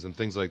role-playing games and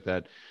things like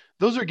that,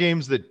 those are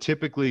games that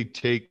typically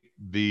take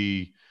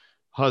the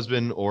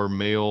husband or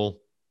male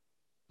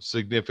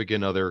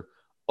significant other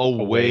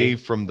away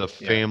from the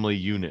family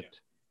unit.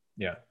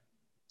 Yeah.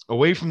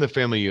 Away from the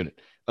family unit.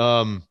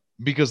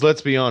 Because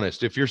let's be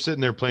honest, if you're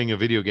sitting there playing a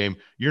video game,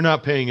 you're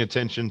not paying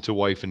attention to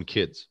wife and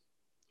kids,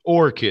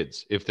 or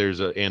kids if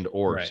there's a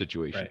and/or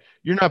situation. Right.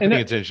 You're not paying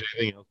attention to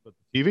anything else but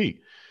the TV.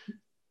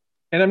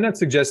 And I'm not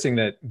suggesting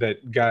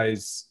that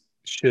guys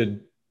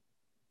should,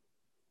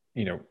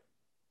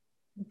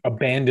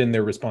 abandon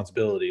their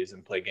responsibilities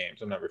and play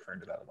games. I'm not referring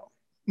to that at all.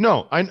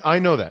 No, I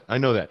know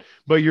that.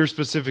 But you're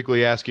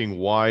specifically asking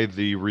why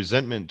the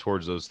resentment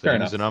towards those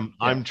things, and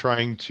I'm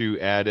trying to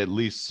add at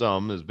least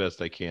some as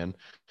best I can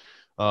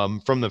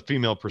from the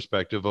female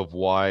perspective of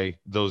why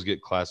those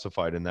get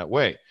classified in that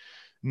way.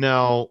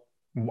 Now,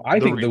 I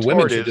think the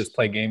women should just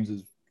play games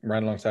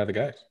right alongside the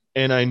guys.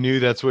 And I knew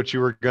that's what you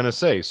were going to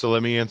say. So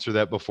let me answer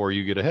that before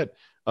you get ahead.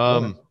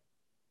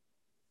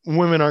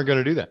 Women aren't going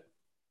to do that.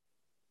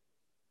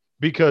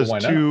 Because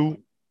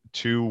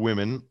two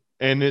women,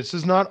 and this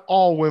is not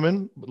all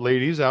women,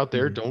 ladies out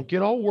there, don't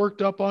get all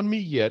worked up on me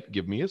yet.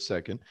 Give me a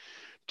second.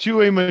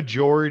 To a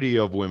majority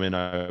of women,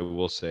 I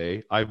will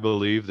say, I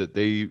believe that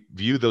they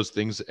view those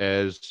things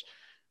as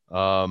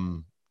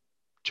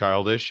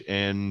childish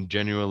and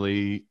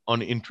genuinely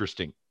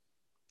uninteresting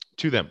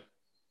to them.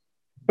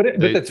 But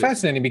that's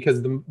fascinating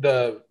because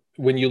the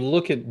when you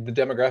look at the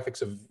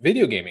demographics of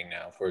video gaming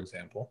now, for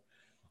example,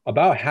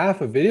 about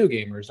half of video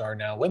gamers are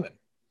now women.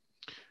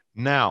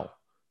 Now,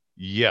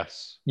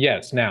 yes.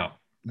 Now.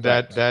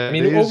 That I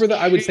mean,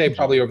 I would say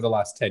probably over the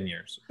last 10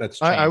 years. That's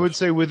changed. I would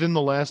say within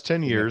the last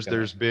 10 years,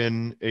 there's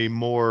been a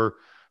more,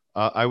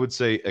 I would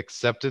say,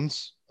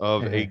 acceptance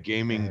of a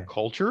gaming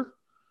culture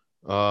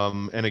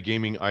and a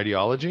gaming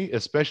ideology,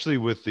 especially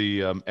with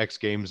the X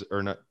Games,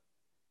 or not.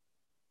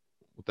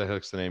 What the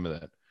heck's the name of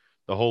that?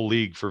 The whole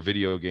league for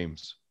video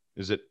games.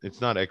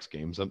 It's not X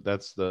Games.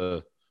 That's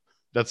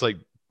like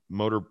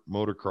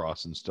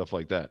motocross and stuff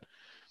like that.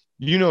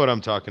 You know what I'm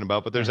talking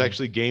about, but there's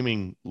actually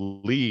gaming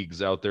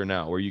leagues out there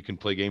now where you can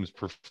play games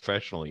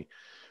professionally.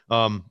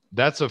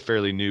 That's a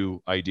fairly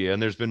new idea,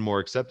 and there's been more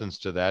acceptance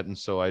to that. And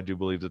so I do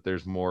believe that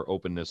there's more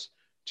openness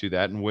to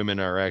that, and women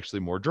are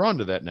actually more drawn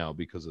to that now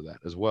because of that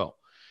as well.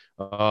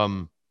 But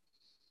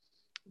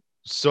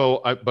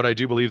I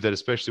do believe that,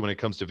 especially when it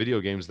comes to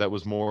video games, that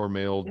was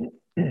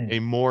a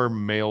more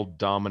male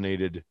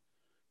dominated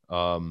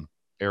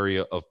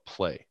area of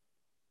play.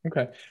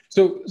 Okay.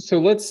 So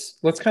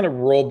let's kind of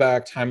roll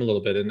back time a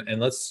little bit and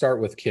let's start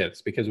with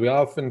kids, because we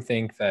often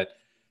think that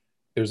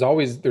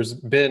there's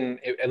been,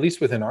 at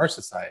least within our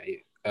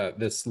society,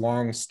 this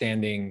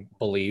long-standing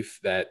belief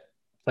that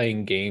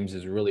playing games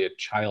is really a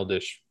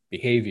childish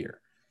behavior.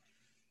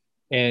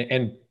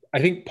 And I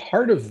think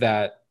part of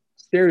that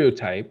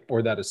stereotype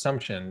or that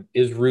assumption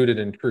is rooted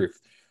in truth.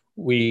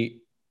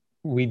 We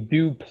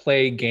do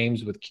play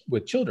games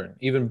with children,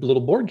 even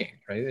little board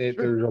games, right? Sure.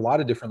 There's a lot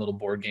of different little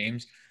board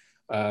games,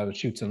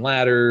 Chutes and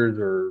Ladders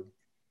or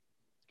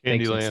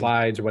Snakes and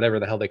Slides or whatever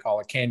the hell they call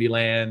it,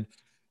 Candyland.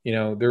 You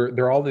know,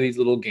 there are all of these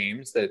little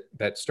games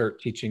that start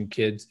teaching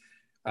kids,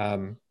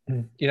 how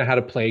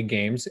to play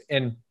games.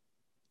 And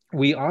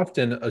we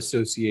often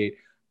associate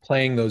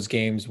playing those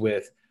games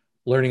with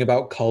learning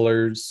about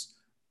colors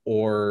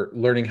or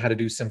learning how to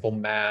do simple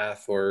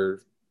math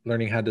or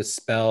learning how to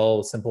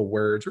spell simple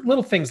words or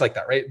little things like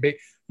that, right?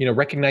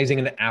 Recognizing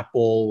an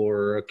apple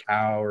or a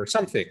cow or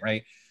something,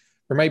 right?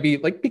 There might be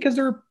because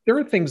there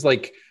are things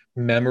like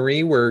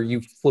memory where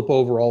you flip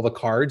over all the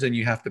cards and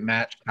you have to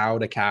match cow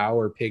to cow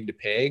or pig to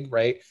pig,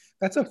 right?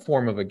 That's a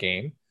form of a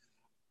game.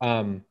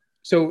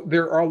 So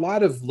there are a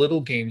lot of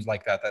little games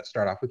like that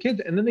start off with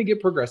kids, and then they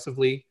get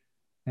progressively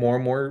more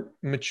and more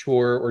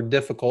mature or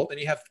difficult. And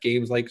you have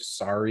games like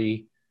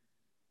Sorry,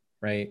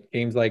 right?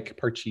 Games like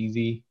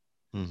Parcheesi.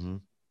 Mm-hmm.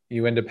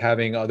 You end up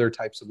having other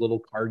types of little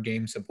card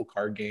games, simple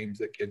card games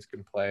that kids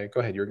can play. Go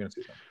ahead, you were going to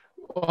say something.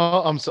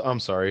 Well, I'm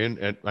sorry,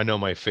 and I know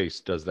my face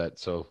does that.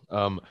 So,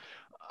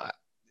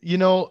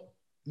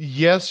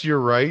 yes, you're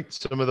right.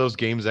 Some of those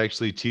games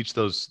actually teach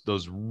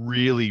those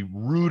really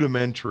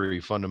rudimentary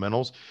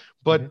fundamentals.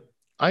 But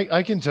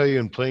I can tell you,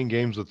 in playing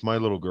games with my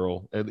little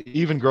girl, and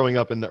even growing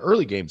up in the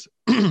early games,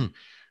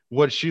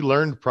 what she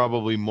learned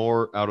probably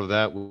more out of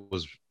that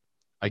was,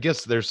 I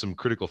guess there's some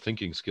critical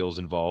thinking skills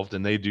involved,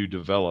 and they do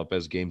develop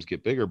as games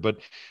get bigger. But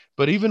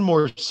even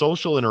more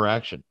social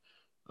interaction.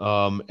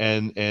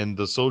 And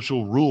the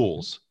social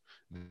rules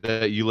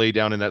that you lay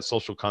down in that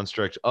social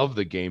construct of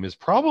the game is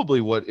probably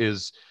what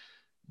is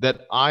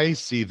that I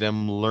see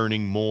them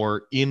learning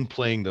more in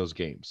playing those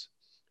games.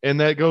 And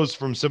that goes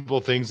from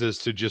simple things as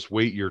to just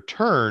wait your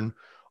turn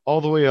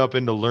all the way up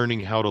into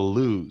learning how to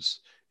lose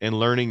and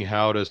learning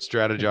how to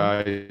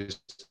strategize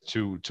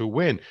to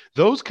win.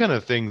 Those kind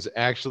of things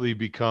actually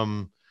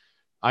become,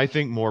 I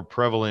think, more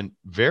prevalent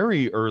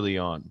very early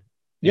on.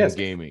 Yes,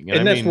 gaming,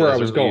 and that's where I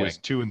was going.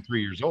 2 and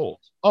 3 years old.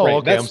 Oh, right.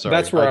 okay. I'm sorry.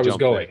 That's where I was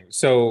going. There.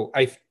 So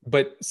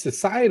but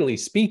societally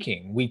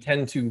speaking, we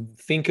tend to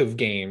think of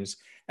games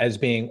as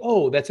being,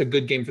 oh, that's a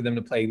good game for them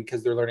to play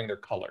because they're learning their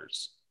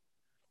colors.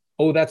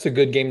 Oh, that's a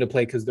good game to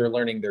play because they're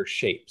learning their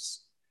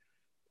shapes.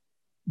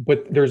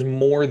 But there's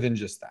more than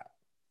just that.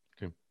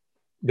 Okay.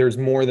 There's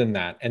more than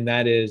that, and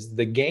that is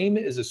the game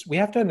is. We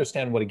have to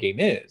understand what a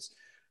game is.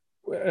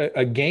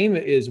 A game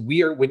is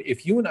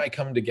if you and I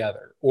come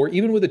together, or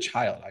even with a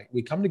child,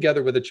 we come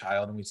together with a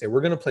child and we say,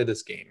 we're going to play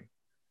this game.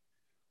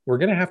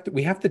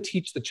 We have to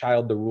teach the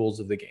child the rules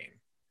of the game.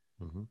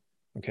 Mm-hmm.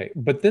 Okay.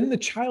 But then the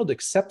child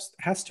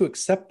has to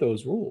accept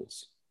those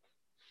rules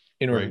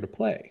in order to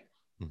play.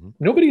 Mm-hmm.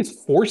 Nobody is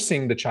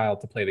forcing the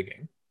child to play the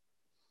game.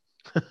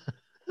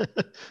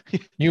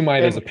 You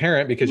might as a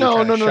parent, because you're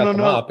trying to shut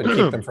them up and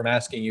keep them from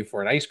asking you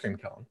for an ice cream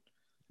cone.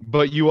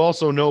 But you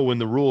also know when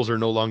the rules are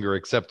no longer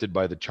accepted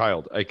by the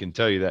child. I can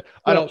tell you that.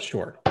 Well,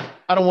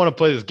 I don't want to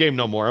play this game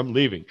no more. I'm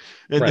leaving.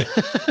 And right.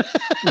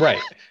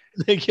 Right.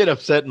 They get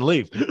upset and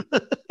leave.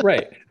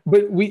 Right.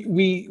 But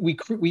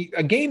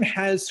a game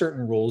has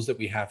certain rules that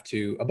we have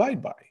to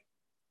abide by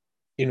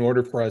in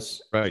order for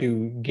us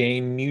to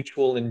gain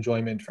mutual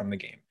enjoyment from the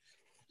game.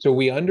 So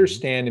we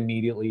understand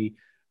immediately,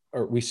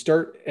 or we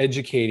start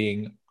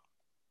educating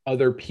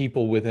other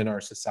people within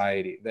our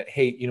society that,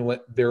 hey, you know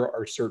what? There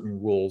are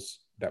certain rules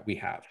that we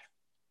have.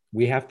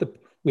 We have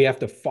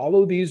to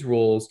follow these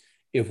rules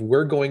if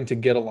we're going to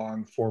get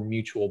along for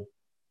mutual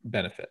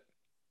benefit.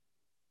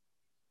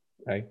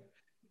 Okay.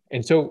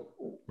 And so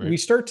we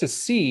start to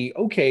see,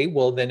 okay,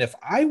 well then if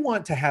I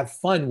want to have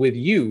fun with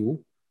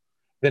you,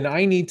 then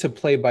I need to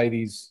play by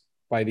these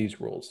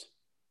rules.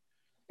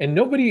 And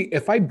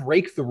if I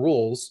break the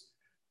rules,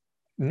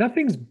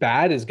 nothing's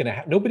bad is going to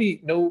happen.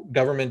 No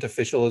government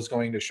official is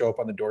going to show up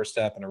on the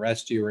doorstep and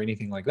arrest you or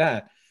anything like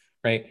that,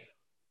 right?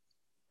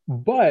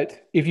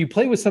 But if you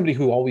play with somebody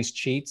who always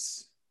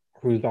cheats,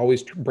 who's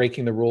always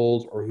breaking the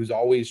rules, or who's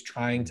always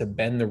trying to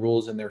bend the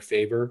rules in their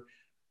favor,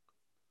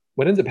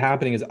 what ends up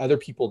happening is other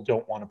people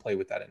don't want to play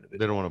with that individual.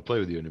 They don't want to play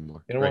with you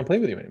anymore. They don't want to play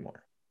with you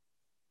anymore.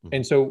 Mm-hmm.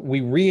 And so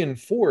we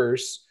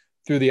reinforce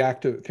through the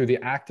act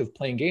of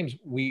playing games,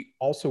 we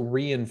also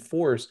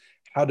reinforce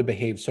how to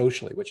behave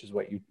socially, which is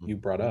what you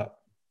brought up.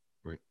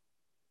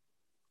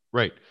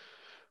 Right.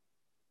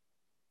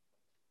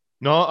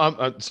 No,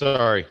 I'm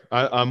sorry.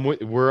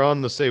 We're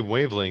on the same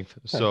wavelength.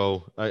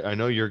 So I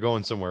know you're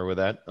going somewhere with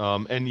that.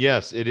 And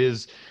yes, it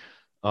is.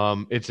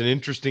 It's an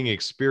interesting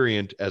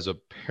experience as a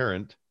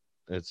parent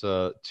It's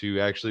to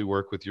actually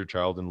work with your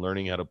child and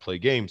learning how to play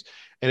games.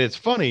 And it's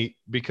funny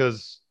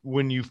because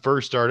when you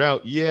first start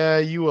out, yeah,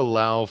 you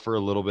allow for a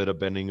little bit of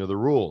bending of the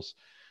rules.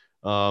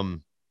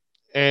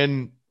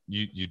 And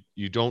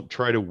you don't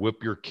try to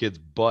whip your kid's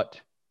butt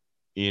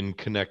in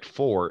Connect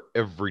 4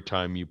 every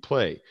time you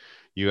play.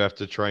 You have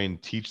to try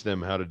and teach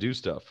them how to do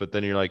stuff. But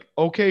then you're like,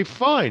 okay,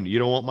 fine. You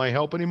don't want my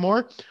help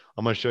anymore?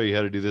 I'm going to show you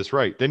how to do this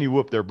right. Then you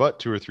whoop their butt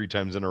 2 or 3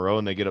 times in a row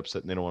and they get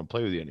upset and they don't want to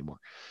play with you anymore.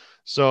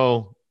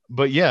 So,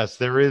 but yes,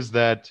 there is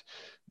that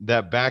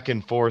back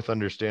and forth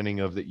understanding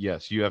of that.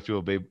 Yes, you have to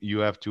obey, you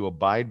have to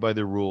abide by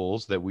the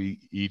rules that we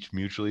each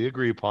mutually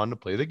agree upon to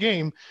play the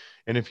game.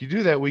 And if you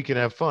do that, we can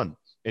have fun.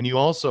 And you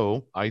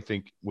also, I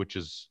think, which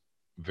is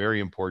very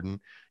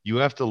important, you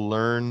have to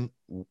learn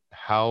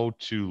how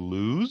to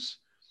lose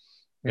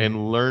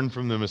and learn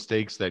from the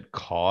mistakes that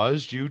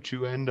caused you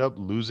to end up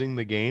losing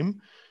the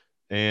game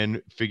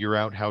and figure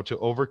out how to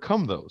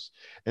overcome those.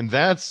 And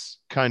that's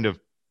kind of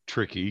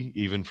tricky,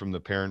 even from the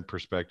parent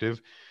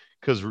perspective,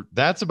 because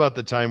that's about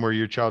the time where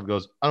your child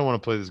goes, I don't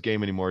want to play this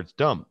game anymore. It's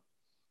dumb.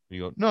 And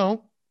you go,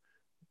 no.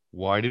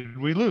 Why did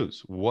we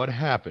lose? What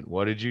happened?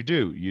 What did you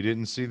do? You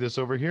didn't see this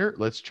over here?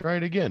 Let's try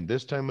it again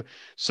this time.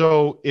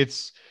 So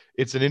it's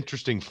an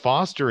interesting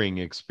fostering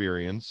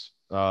experience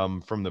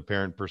from the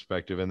parent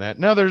perspective. And that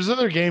now there's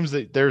other games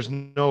that there's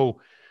no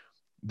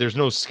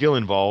skill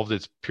involved.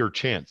 It's pure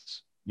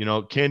chance. You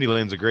know,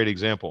 Candyland's a great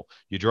example.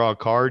 You draw a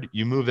card,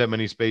 you move that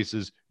many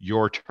spaces,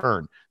 your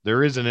turn.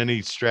 There isn't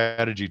any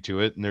strategy to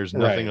it, and there's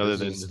nothing other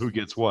than who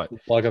gets what.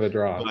 Luck of the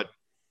draw.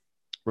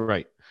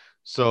 Right.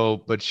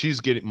 So, but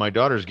my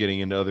daughter's getting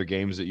into other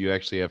games that you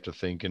actually have to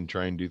think and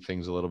try and do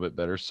things a little bit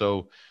better.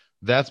 So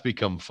that's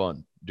become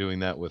fun doing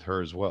that with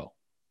her as well.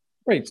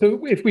 Right.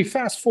 So if we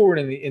fast forward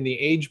in the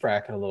age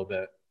bracket a little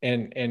bit,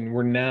 and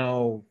we're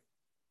now,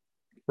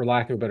 for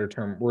lack of a better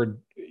term, we're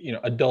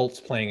adults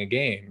playing a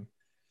game.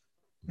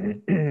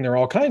 There are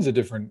all kinds of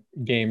different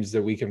games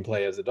that we can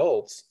play as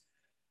adults.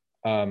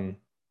 But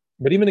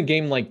even a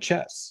game like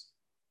chess,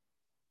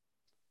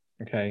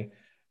 okay,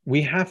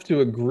 we have to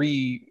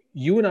agree.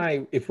 You and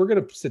I, if we're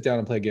going to sit down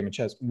and play a game of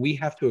chess, we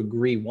have to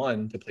agree,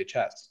 one, to play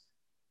chess.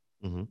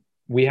 Mm-hmm.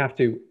 We have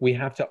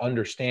to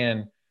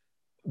understand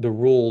the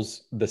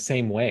rules the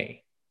same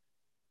way.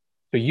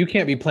 So you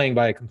can't be playing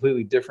by a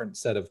completely different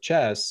set of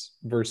chess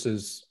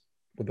versus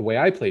the way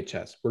I play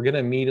chess. We're going to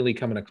immediately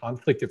come into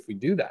conflict if we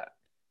do that.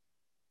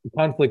 The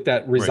conflict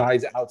that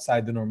resides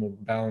outside the normal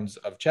bounds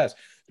of chess.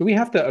 So we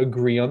have to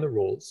agree on the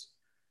rules,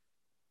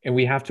 and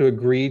we have to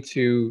agree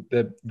to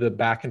the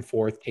back and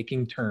forth,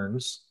 taking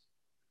turns.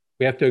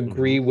 We have to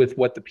agree with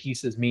what the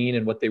pieces mean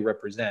and what they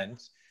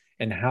represent,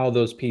 and how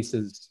those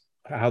pieces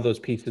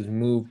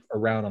move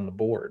around on the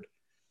board.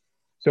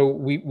 So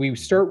we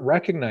start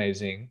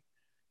recognizing,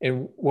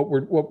 and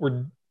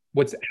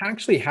what's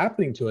actually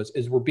happening to us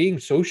is we're being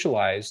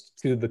socialized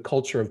to the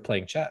culture of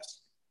playing chess.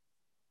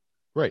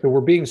 Right. So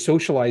we're being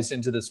socialized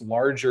into this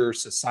larger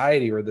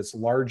society or this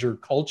larger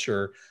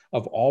culture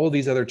of all of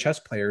these other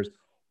chess players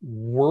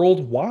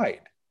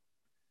worldwide.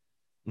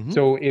 Mm-hmm.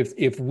 So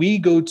if we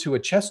go to a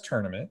chess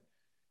tournament,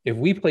 if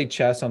we play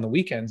chess on the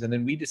weekends and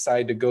then we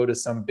decide to go to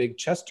some big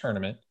chess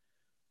tournament,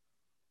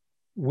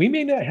 we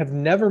may not have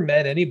never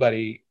met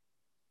anybody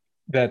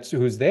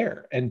who's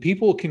there. And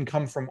people can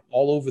come from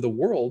all over the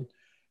world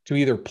to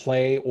either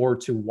play or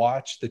to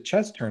watch the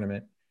chess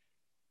tournament.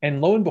 And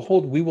lo and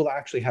behold, we will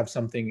actually have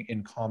something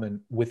in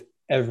common with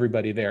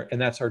everybody there. And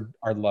that's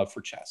our love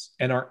for chess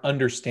and our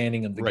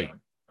understanding of the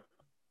game.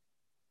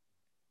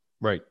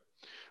 Right.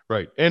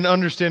 And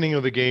understanding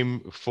of the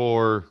game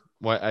for,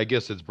 well, I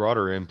guess it's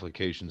broader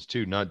implications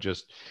too, not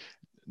just,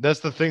 that's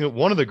the thing.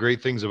 One of the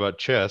great things about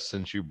chess,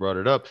 since you brought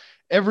it up,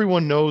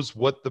 everyone knows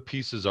what the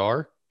pieces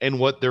are and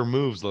what their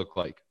moves look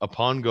like. A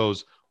pawn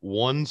goes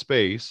one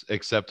space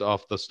except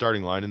off the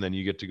starting line, and then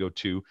you get to go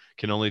 2,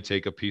 can only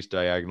take a piece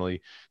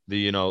diagonally.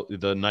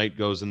 The knight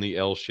goes in the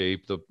L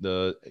shape.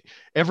 The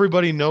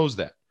everybody knows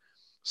that.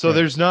 So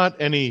there's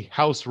not any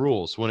house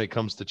rules when it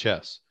comes to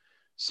chess.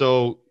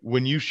 So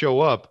when you show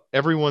up,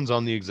 everyone's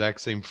on the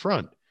exact same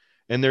front,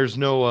 and there's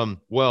no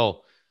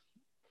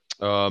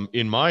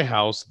in my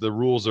house the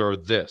rules are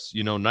this.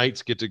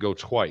 Knights get to go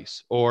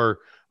twice, or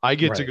I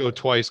get to go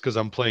twice because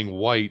I'm playing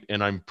white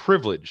and I'm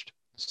privileged.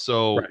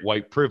 So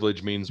white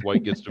privilege means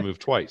white gets to move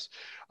twice.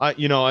 There's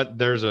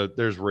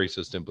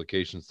racist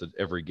implications to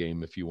every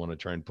game if you want to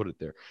try and put it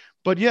there.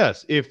 But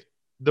yes, if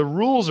the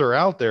rules are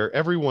out there,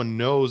 everyone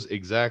knows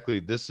exactly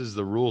this is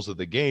the rules of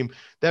the game.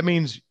 That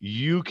means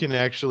you can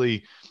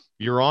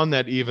you're on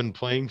that even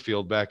playing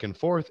field back and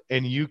forth,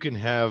 and you can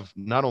have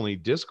not only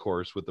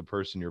discourse with the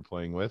person you're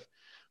playing with,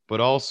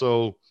 but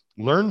also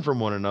learn from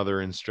one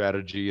another in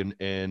strategy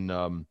and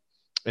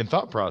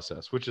thought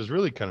process, which is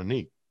really kind of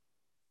neat.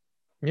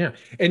 Yeah.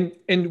 And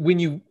when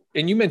you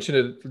mentioned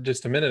it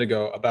just a minute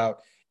ago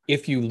about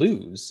if you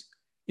lose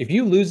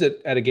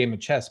it at a game of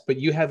chess, but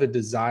you have a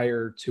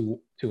desire to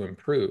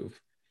improve,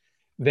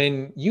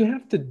 then you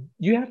have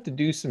to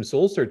do some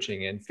soul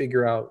searching and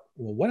figure out,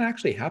 well, what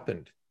actually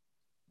happened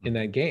in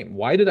that game?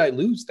 Why did I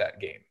lose that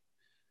game?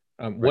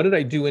 What did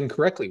I do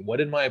incorrectly? What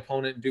did my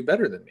opponent do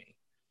better than me?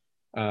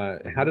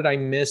 How did I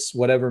miss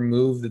whatever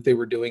move that they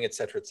were doing, et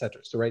cetera, et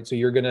cetera. So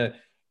you're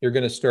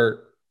gonna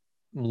start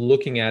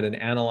looking at and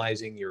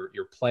analyzing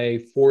your play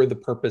for the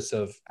purpose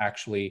of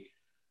actually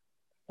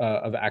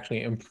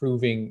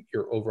improving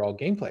your overall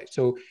gameplay.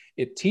 So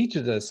it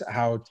teaches us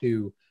how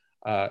to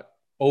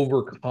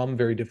overcome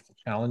very difficult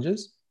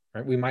challenges.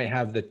 Right? We might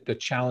have the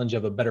challenge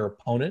of a better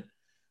opponent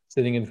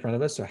sitting in front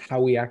of us. So how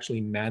we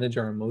actually manage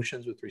our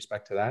emotions with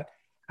respect to that,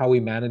 how we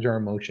manage our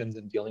emotions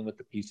and dealing with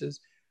the pieces.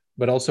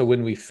 But also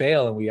when we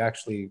fail and we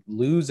actually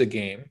lose a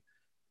game,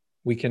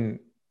 we can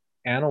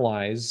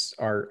analyze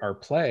our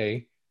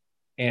play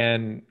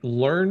and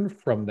learn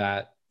from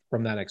that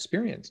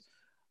experience.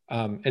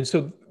 And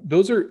so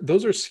those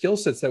are skill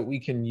sets that we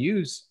can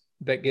use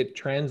that get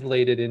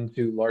translated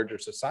into larger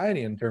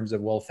society in terms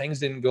of, well, things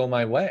didn't go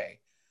my way.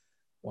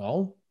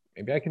 Well,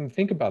 maybe I can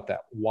think about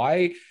that.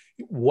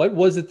 What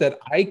was it that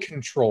I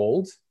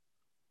controlled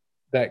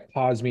that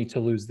caused me to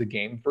lose the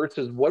game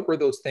versus what were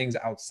those things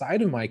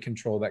outside of my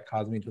control that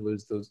caused me to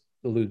lose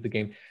the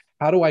game?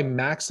 How do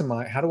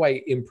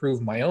I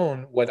improve my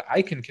own, what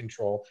I can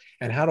control,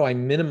 and how do I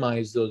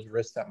minimize those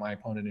risks that my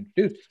opponent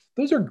introduced?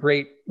 Those are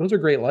great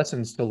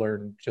lessons to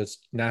learn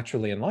just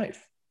naturally in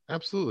life.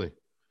 Absolutely.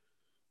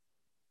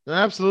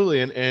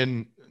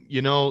 And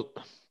you know,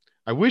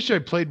 I wish I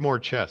played more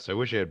chess. I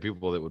wish I had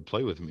people that would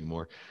play with me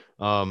more.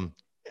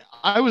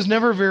 I was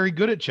never very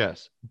good at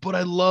chess, but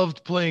I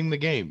loved playing the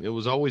game. It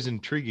was always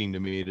intriguing to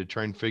me to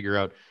try and figure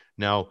out,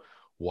 now,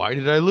 why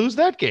did I lose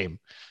that game?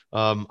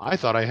 I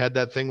thought I had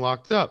that thing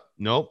locked up.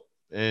 Nope.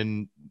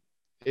 And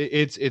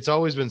it's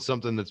always been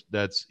something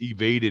that's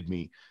evaded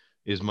me,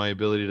 is my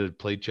ability to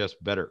play chess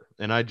better.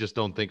 And I just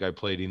don't think I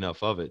played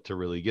enough of it to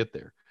really get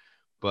there.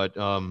 But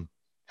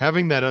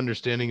having that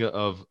understanding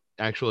of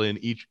actually an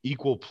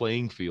equal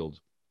playing field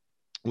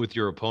with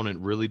your opponent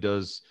really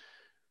does.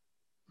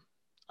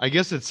 I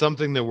guess it's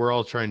something that we're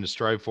all trying to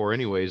strive for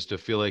anyways, to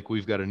feel like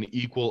we've got an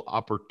equal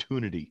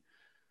opportunity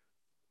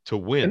to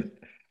win.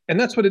 And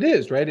that's what it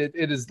is, right? It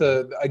is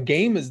a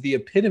game is the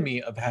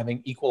epitome of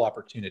having equal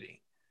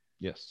opportunity.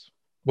 Yes.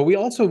 But we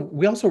also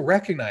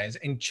recognize,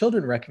 and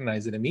children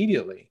recognize it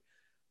immediately,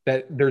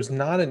 that there's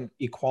not an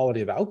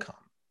equality of outcome.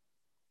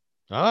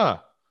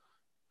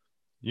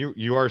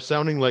 You are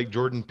sounding like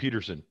Jordan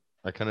Peterson.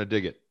 I kind of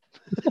dig it.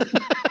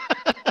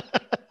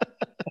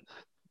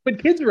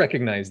 But kids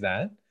recognize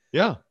that.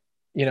 Yeah.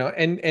 You know,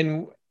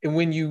 and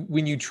when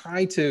you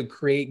try to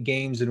create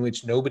games in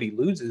which nobody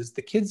loses,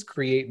 the kids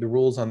create the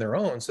rules on their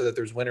own so that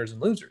there's winners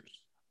and losers.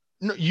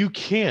 No, you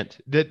can't.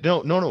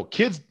 No.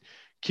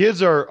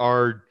 Kids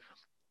are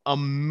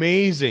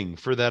amazing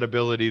for that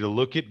ability to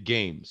look at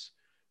games.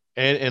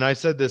 And I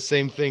said the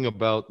same thing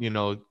about, you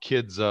know,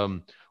 kids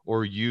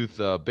or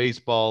youth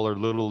baseball or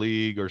little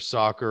league or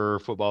soccer or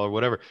football or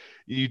whatever.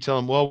 You tell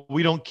them, well,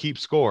 we don't keep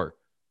score.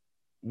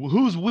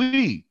 Who's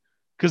we?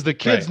 Because the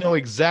kids know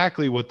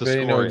exactly what the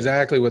score is. They know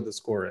exactly what the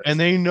score is. And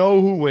they know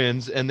who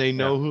wins and they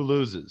know who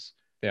loses.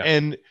 Yeah.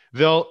 And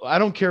I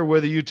don't care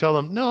whether you tell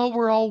them, no,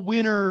 we're all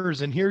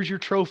winners and here's your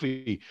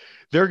trophy.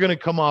 They're going to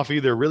come off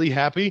either really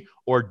happy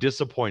or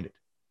disappointed.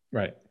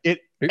 Right.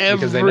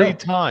 Every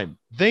time.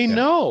 They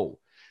know.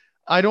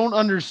 I don't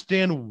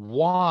understand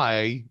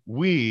why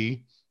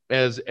we,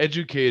 as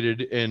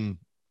educated and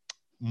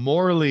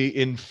morally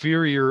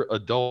inferior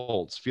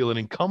adults, feel it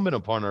incumbent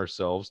upon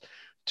ourselves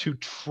to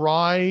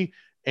try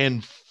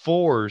and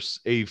force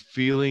a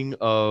feeling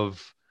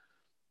of,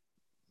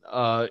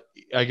 I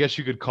guess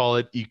you could call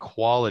it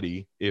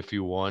equality, if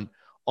you want,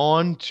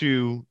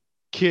 onto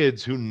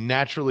kids who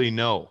naturally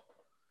know.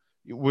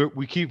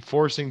 We keep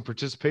forcing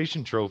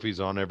participation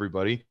trophies on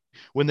everybody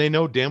when they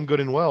know damn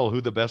good and well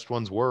who the best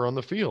ones were on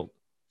the field.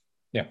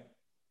 Yeah.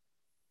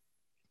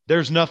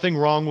 There's nothing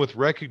wrong with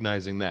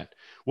recognizing that.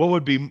 What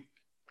would be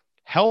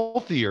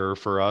healthier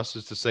for us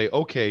is to say,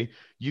 okay,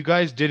 you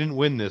guys didn't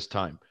win this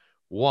time.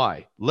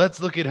 Why? Let's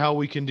look at how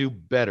we can do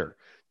better.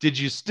 Did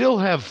you still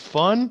have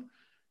fun?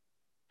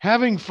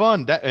 Having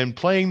fun and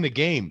playing the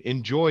game,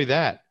 enjoy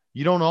that.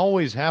 You don't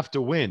always have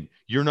to win.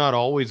 You're not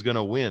always going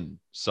to win,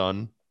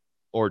 son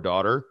or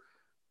daughter.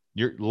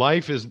 You're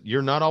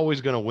not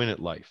always going to win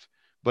at life,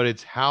 but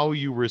it's how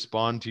you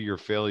respond to your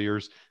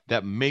failures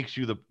that makes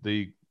you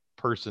the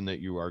person that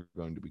you are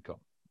going to become.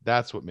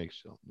 That's what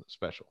makes you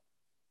special.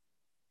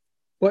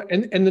 Well,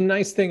 and the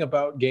nice thing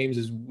about games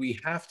is we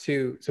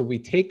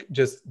take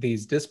just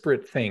these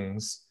disparate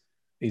things,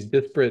 these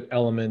disparate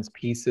elements,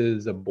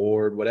 pieces, a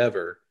board,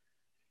 whatever,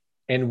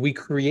 and we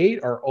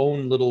create our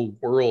own little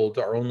world,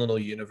 our own little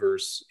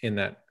universe in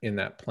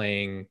that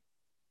playing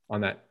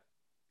on that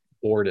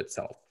board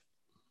itself.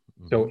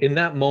 Mm-hmm. So in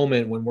that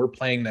moment when we're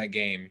playing that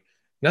game,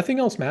 nothing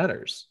else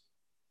matters.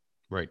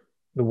 Right.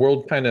 The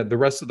world the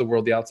rest of the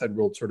world, the outside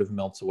world sort of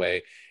melts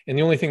away. And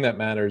the only thing that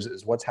matters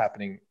is what's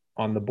happening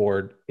on the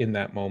board in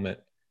that moment.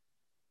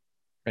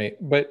 Right.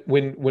 But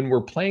when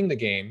we're playing the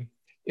game,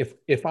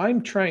 if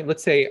I'm trying,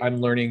 let's say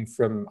I'm learning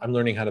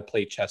how to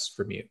play chess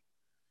from you.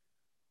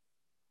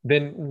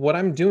 then what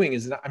I'm doing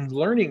is that I'm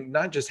learning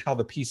not just how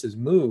the pieces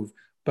move,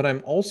 but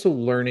I'm also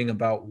learning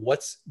about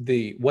what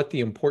the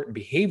important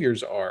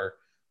behaviors are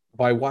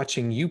by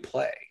watching you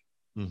play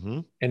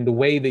and the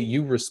way that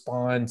you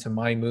respond to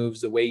my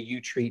moves, the way you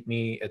treat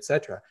me,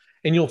 etc.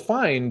 And you'll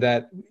find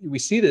that we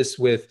see this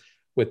with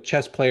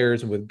chess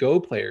players and with Go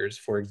players,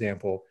 for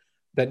example,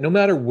 that no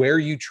matter where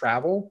you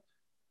travel,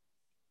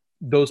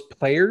 those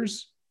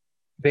players,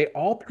 they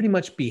all pretty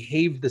much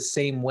behave the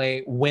same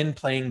way when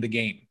playing the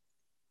game.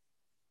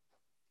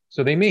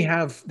 So they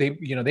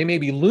may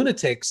be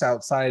lunatics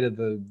outside of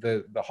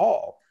the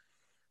hall.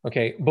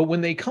 Okay. But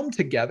when they come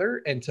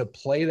together and to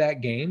play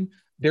that game,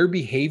 their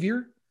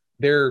behavior,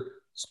 their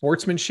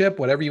sportsmanship,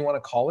 whatever you want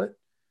to call it,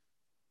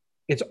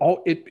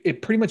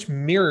 it pretty much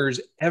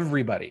mirrors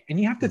everybody. And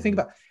you have to think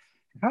about,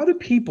 how do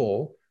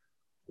people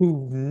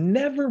who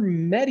never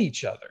met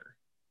each other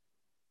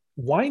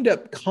wind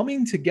up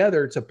coming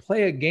together to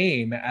play a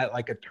game at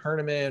like a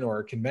tournament or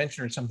a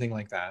convention or something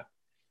like that?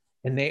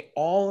 And they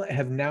all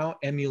have now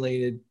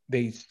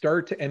they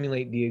start to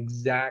emulate the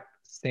exact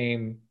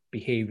same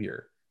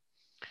behavior.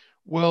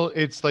 Well,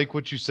 it's like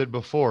what you said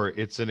before.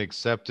 It's an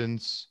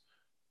acceptance,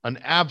 an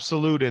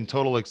absolute and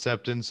total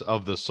acceptance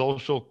of the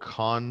social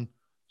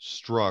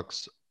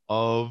constructs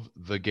of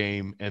the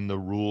game and the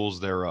rules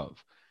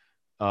thereof.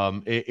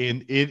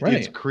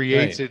 It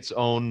creates its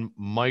own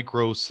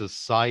micro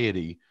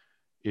society,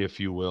 if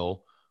you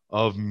will,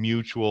 of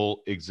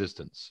mutual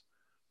existence.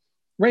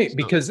 Right. So,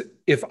 because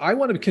if I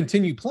want to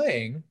continue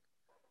playing,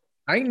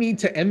 I need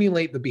to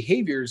emulate the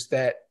behaviors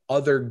that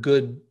other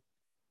good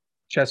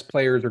chess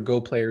players or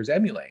Go players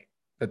emulate,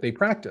 that they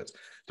practice.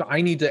 So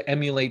I need to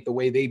emulate the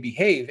way they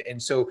behave.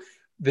 And so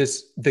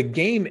the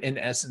game, in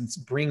essence,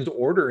 brings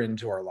order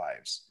into our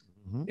lives.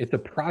 It's a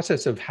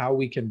process of how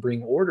we can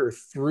bring order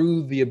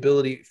through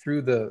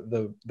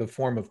the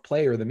form of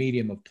play or the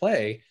medium of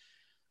play,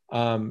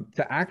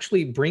 to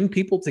actually bring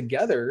people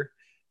together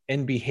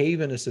and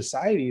behave in a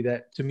society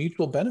that to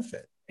mutual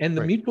benefit. And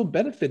the mutual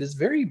benefit is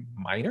very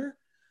minor.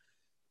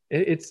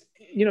 It's,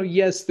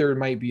 yes, there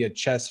might be a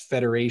chess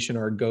federation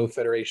or a Go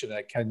federation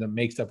that kind of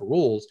makes up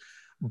rules,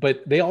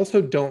 but they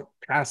also don't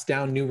pass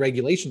down new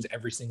regulations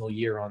every single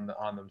year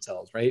on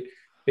themselves, right?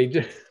 They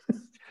just,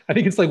 I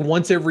think it's like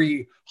once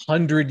every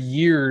 100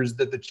 years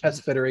that the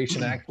chess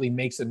federation actually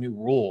makes a new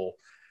rule.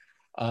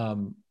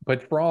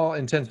 But for all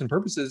intents and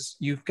purposes,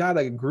 you've got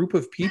a group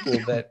of people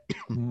that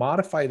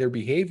modify their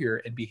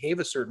behavior and behave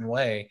a certain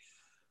way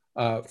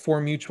for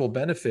mutual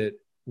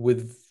benefit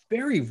with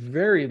very,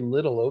 very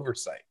little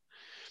oversight.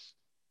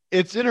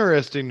 It's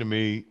interesting to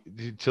me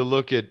to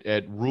look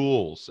at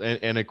rules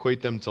and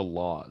equate them to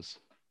laws.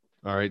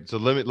 All right. So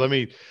let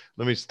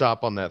me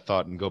stop on that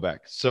thought and go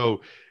back.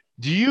 So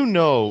do you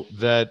know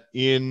that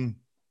in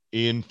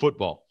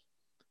football,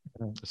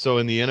 so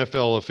in the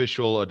NFL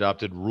official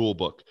adopted rule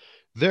book,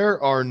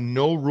 there are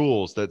no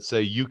rules that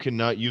say you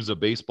cannot use a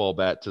baseball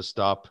bat to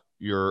stop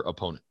your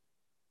opponent?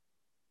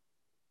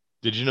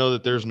 Did you know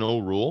that there's no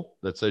rule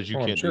that says you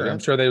can't do that? I'm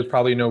sure there's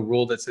probably no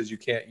rule that says you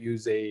can't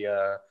use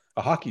a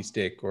hockey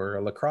stick or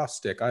a lacrosse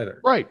stick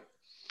either. Right.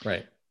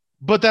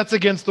 But that's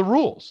against the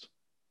rules.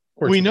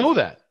 We know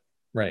that.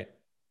 Right.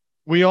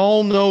 We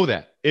all know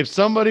that. If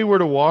somebody were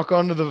to walk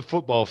onto the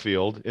football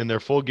field in their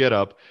full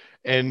getup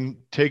and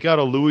take out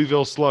a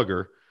Louisville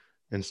Slugger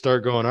and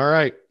start going, all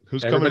right,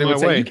 who's coming my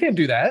way? You can't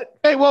do that.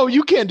 Hey, well,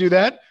 you can't do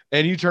that.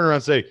 And you turn around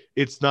and say,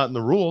 it's not in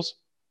the rules.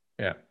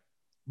 Yeah.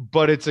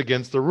 But it's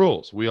against the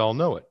rules. We all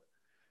know it.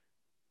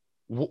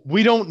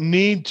 We don't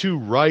need to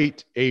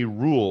write a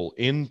rule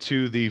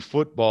into the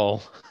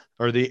football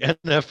or the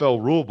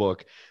NFL rule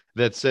book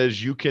that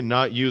says you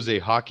cannot use a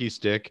hockey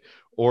stick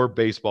or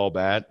baseball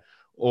bat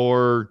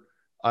or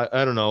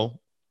I don't know,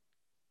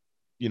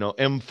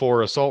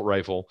 M4 assault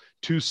rifle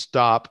to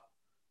stop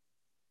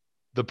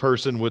the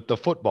person with the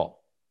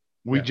football.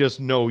 We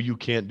just know you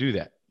can't do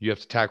that. You have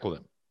to tackle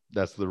them.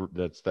 That's the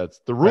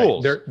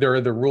rules. Right. There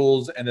are the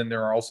rules, and then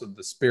there are also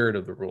the spirit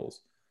of the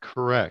rules.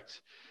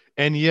 Correct.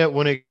 And yet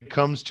when it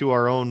comes to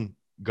our own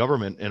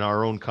government and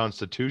our own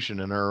constitution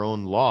and our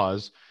own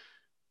laws,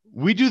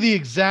 we do the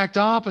exact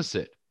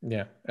opposite.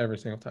 Yeah, every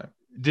single time.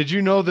 Did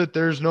you know that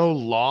there's no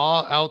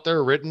law out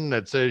there written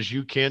that says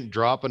you can't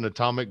drop an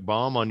atomic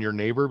bomb on your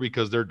neighbor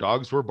because their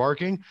dogs were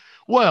barking?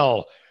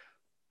 Well,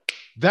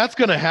 that's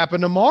going to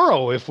happen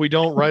tomorrow if we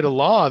don't write a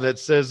law that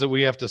says that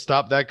we have to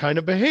stop that kind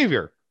of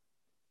behavior.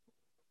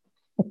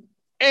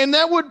 And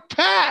that would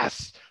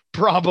pass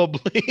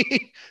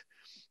probably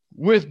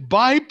with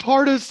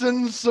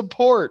bipartisan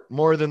support,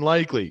 more than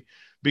likely,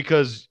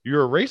 because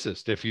you're a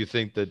racist if you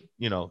think that,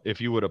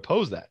 if you would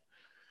oppose that.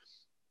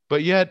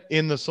 But yet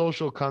in the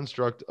social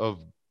construct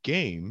of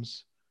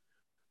games,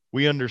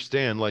 we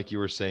understand, like you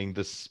were saying,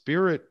 the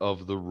spirit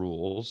of the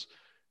rules,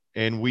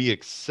 and we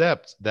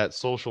accept that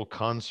social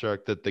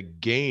construct that the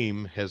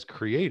game has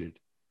created.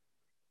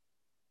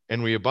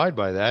 And we abide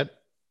by that.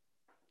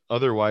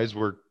 Otherwise,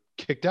 we're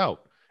kicked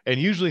out. And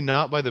usually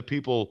not by the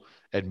people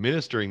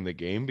administering the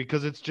game,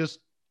 because it's just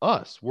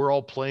us. We're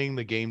all playing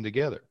the game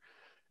together.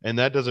 And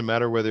that doesn't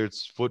matter whether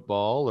it's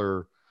football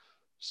or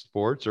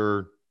sports,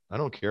 or I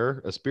don't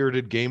care, a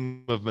spirited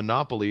game of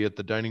Monopoly at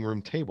the dining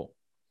room table,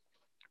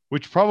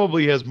 which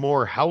probably has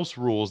more house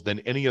rules than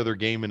any other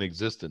game in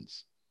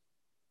existence.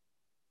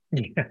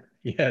 Yeah.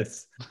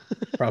 Yes.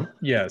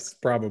 Yes,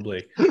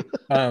 probably.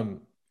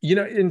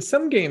 In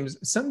some games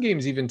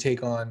even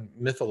take on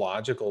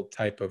mythological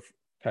type of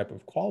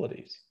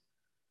qualities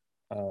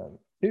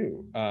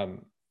too.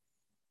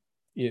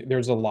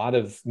 There's a lot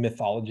of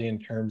mythology in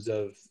terms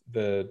of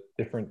the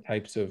different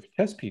types of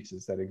chess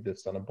pieces that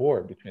exist on a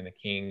board between the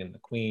king and the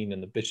queen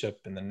and the bishop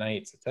and the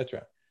knights,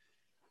 etc.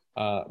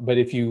 But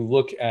if you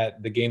look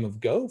at the game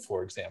of Go,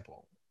 for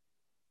example,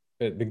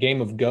 the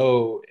game of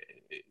Go,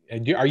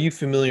 are you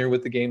familiar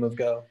with the game of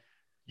Go?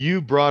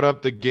 You brought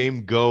up the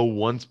game Go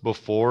once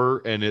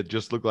before, and it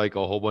just looked like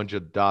a whole bunch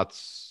of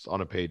dots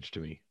on a page to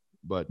me.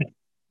 But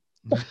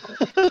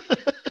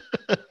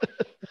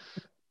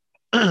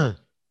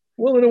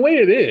well, in a way,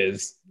 it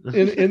is.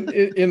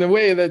 In a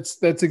way,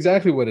 that's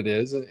exactly what it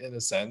is. In a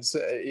sense,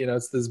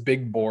 it's this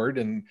big board,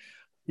 and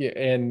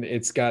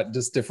it's got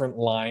just different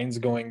lines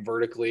going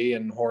vertically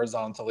and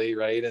horizontally,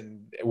 right?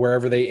 And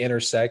wherever they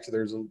intersect,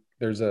 there's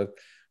a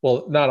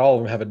well, not all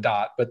of them have a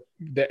dot, but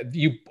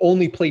you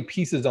only play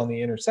pieces on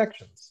the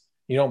intersections.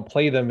 You don't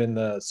play them in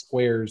the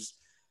squares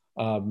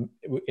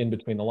in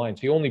between the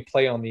lines. You only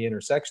play on the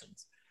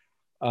intersections.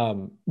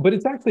 But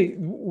what's actually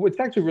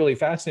really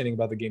fascinating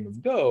about the game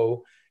of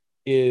Go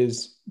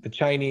is the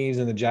Chinese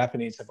and the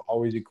Japanese have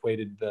always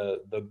equated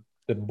the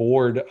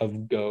board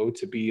of Go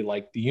to be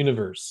like the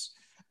universe.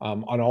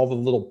 On all the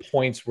little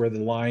points where the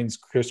lines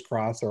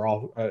crisscross are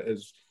all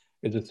is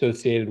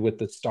associated with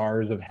the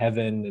stars of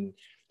heaven, and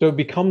so it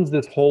becomes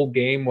this whole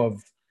game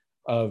of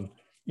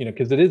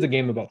because it is a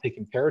game about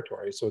taking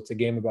territory. So it's a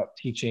game about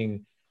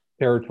teaching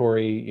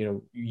territory,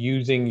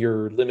 using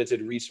your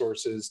limited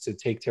resources to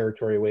take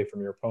territory away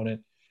from your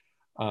opponent.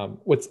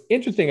 What's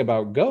interesting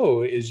about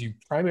Go is you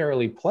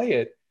primarily play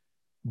it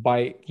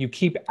you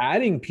keep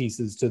adding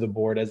pieces to the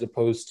board as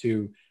opposed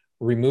to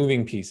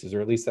removing pieces,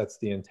 or at least that's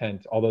the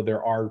intent. Although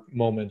there are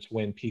moments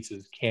when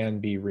pieces can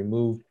be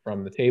removed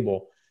from the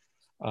table.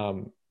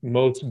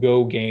 Most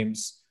Go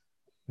games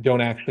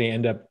don't actually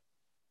end up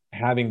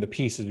having the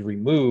pieces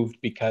removed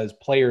because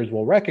players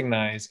will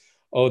recognize,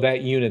 oh,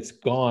 that unit's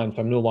gone,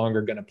 so I'm no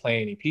longer going to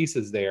play any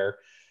pieces there.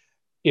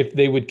 If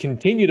they would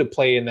continue to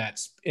play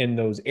in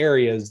those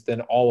areas,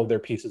 then all of their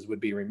pieces would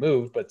be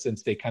removed. But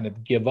since they kind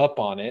of give up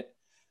on it,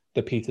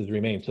 the pieces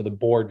remain. So the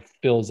board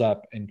fills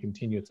up and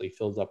continuously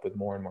fills up with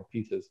more and more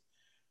pieces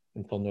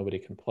until nobody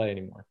can play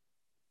anymore.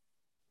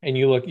 And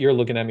you're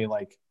looking at me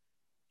like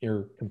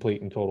you're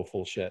complete and total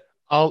full shit.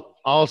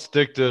 I'll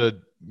stick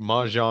to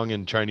mahjong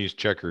and Chinese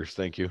checkers.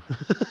 Thank you.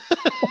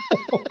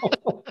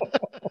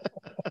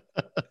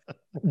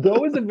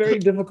 Go is a very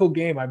difficult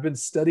game. I've been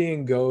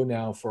studying Go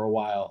now for a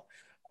while.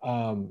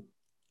 And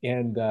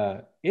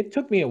it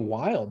took me a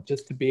while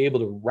just to be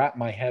able to wrap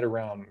my head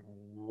around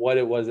what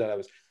it was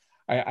that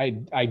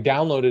I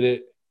downloaded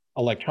it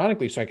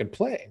electronically so I could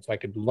play, so I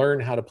could learn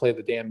how to play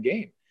the damn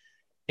game.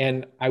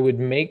 And I would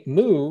make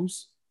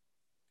moves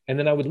and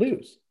then I would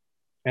lose.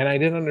 And I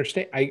didn't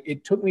understand.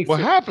 It took me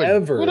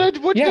forever.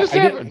 What just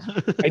happened?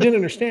 I didn't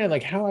understand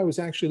like how I was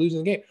actually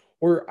losing the game.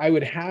 Or I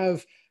would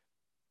have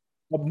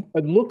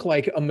it look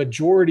like a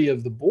majority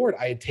of the board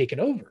I had taken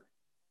over.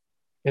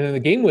 And then the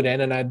game would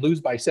end and I'd lose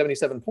by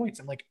 77 points.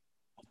 I'm like,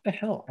 what the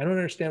hell? I don't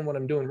understand what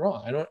I'm doing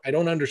wrong. I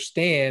don't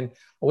understand.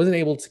 I wasn't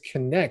able to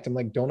connect. I'm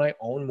like, don't I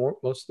own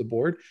most of the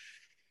board?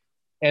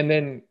 And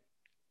then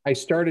I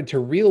started to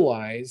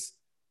realize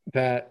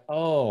that,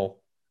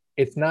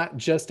 it's not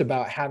just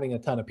about having a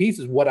ton of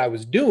pieces. What I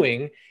was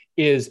doing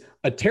is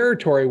a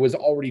territory was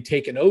already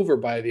taken over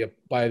by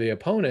the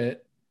opponent,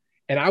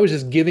 and I was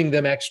just giving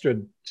them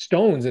extra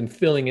stones and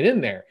filling it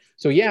in there.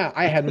 So yeah,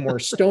 I had more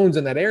stones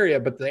in that area,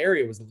 but the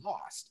area was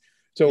lost.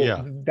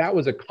 So that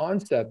was a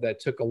concept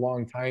that took a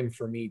long time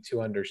for me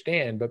to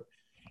understand.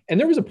 And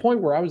there was a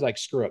point where I was like,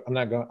 screw it. I'm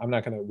not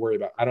going to worry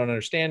about it. I don't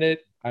understand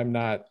it. I'm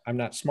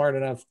not smart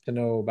enough to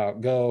know about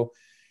Go.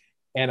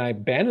 And I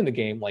abandoned the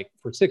game like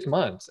for 6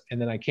 months.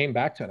 And then I came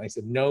back to it. And I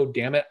said, no,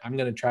 damn it. I'm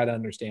going to try to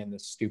understand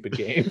this stupid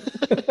game.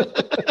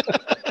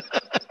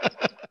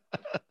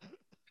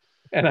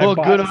 And well,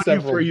 good on you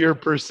for your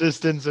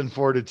persistence and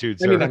fortitude,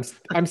 sir. I mean,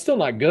 I'm still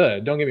not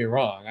good. Don't get me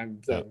wrong. I'm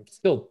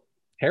still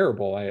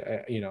terrible.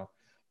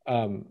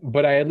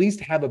 But I at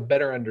least have a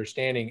better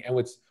understanding. And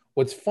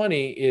what's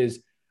funny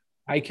is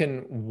I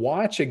can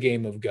watch a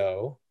game of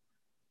Go.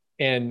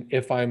 And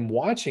if I'm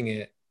watching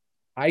it,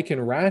 I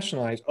can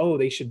rationalize,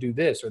 they should do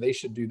this or they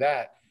should do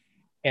that.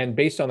 And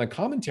based on the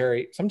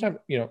commentary, sometimes,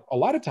 a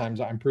lot of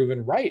times I'm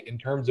proven right in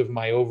terms of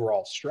my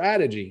overall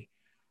strategy.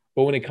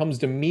 But when it comes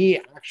to me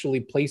actually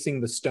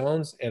placing the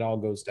stones, it all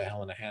goes to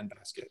hell in a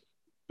handbasket.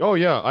 Oh,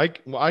 yeah.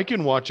 I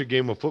can watch a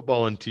game of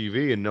football on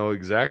TV and know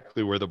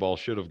exactly where the ball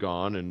should have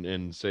gone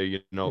and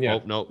say, oh,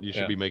 no, you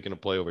should be making a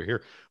play over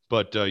here.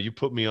 But you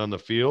put me on the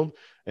field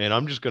and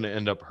I'm just going to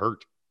end up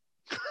hurt.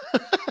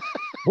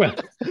 Well,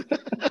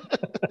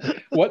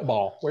 what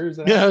ball? Where's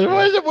that? Yeah,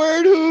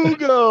 where'd who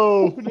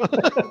go?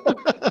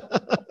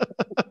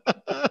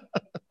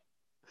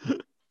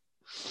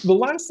 the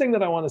last thing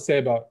that I want to say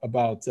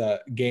about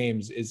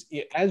games is,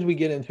 as we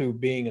get into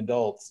being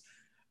adults,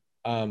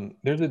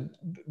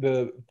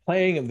 the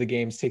playing of the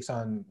games takes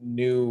on a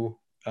new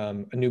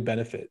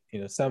benefit.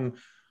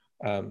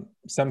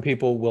 Some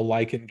people will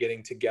liken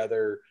getting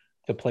together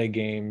to play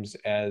games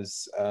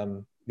as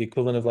the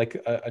equivalent of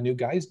like a new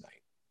guys' night.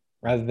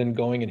 Rather than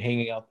going and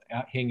hanging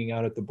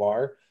out at the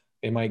bar,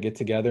 they might get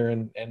together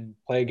and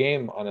play a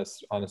game on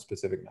a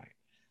specific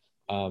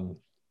night,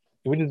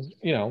 which is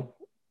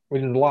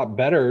which is a lot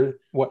better.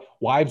 What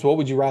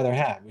would you rather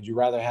have? Would you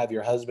rather have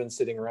your husband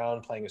sitting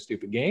around playing a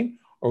stupid game,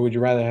 or would you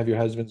rather have your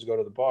husbands go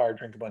to the bar,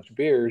 drink a bunch of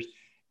beers,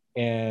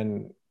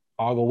 and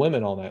ogle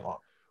women all night long?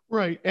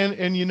 Right. And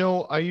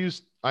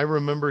I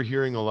remember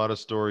hearing a lot of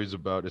stories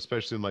about,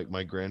 especially like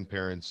my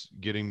grandparents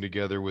getting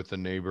together with the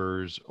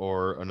neighbors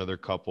or another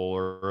couple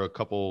or a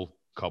couple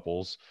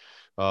couples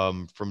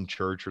from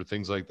church or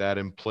things like that,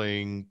 and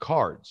playing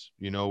cards,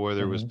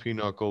 whether it was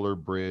pinochle or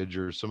bridge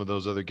or some of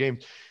those other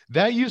games.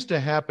 That used to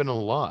happen a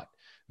lot.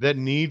 That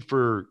need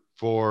for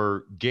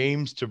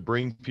games to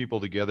bring people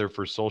together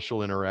for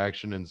social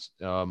interaction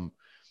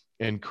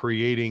and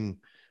creating,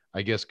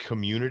 I guess,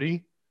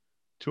 community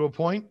to a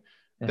point.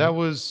 That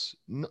was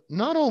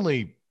not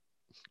only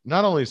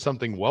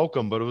something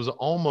welcome, but it was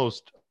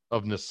almost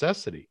of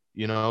necessity.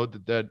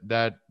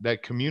 That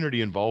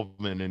community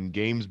involvement and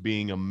games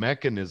being a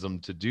mechanism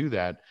to do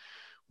that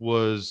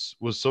was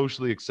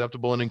socially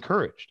acceptable and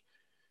encouraged.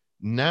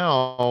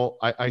 Now,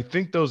 I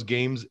think those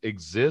games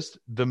exist.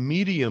 The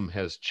medium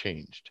has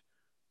changed.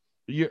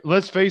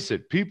 Let's face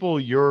it, people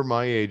your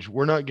my age,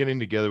 we're not getting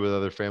together with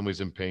other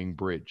families and playing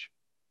bridge.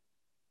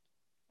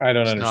 I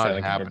don't understand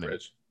the game of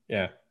bridge.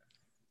 Yeah.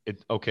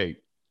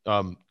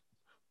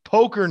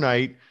 Poker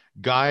night,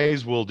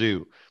 guys will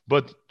do,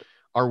 but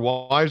our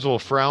wives will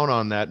frown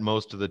on that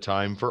most of the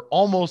time for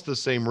almost the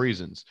same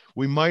reasons.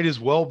 We might as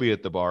well be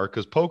at the bar,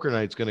 because poker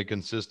night's going to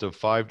consist of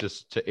 5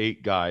 to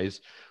 8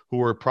 guys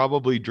who are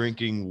probably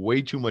drinking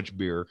way too much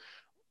beer.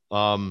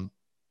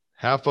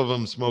 Half of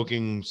them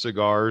smoking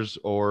cigars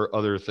or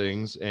other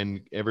things,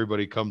 and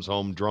everybody comes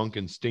home drunk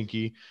and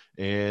stinky,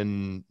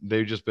 and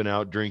they've just been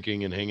out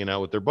drinking and hanging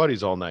out with their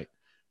buddies all night.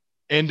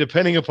 And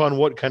depending upon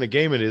what kind of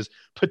game it is,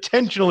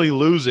 potentially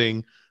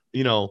losing,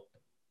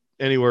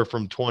 anywhere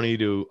from $20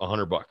 to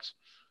 $100.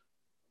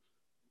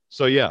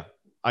 So yeah,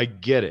 I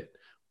get it.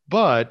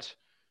 But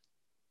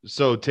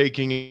so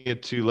taking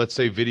it to, let's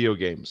say, video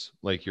games,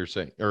 like you're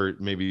saying, or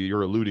maybe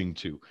you're alluding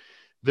to,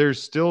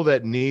 there's still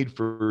that need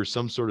for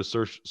some sort of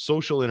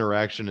social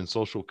interaction and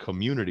social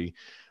community.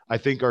 I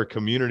think our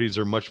communities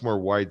are much more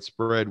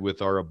widespread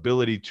with our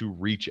ability to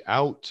reach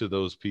out to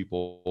those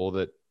people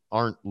that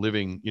aren't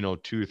living,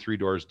 2 or 3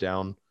 doors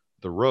down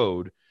the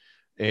road.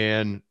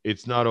 And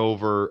it's not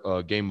over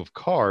a game of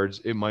cards.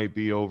 It might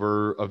be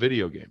over a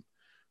video game,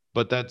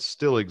 but that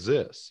still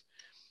exists.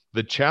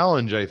 The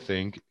challenge, I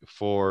think,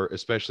 for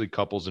especially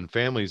couples and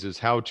families is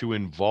how to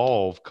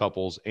involve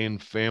couples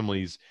and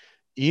families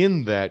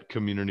in that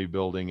community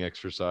building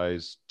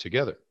exercise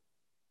together,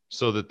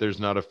 so that there's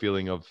not a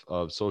feeling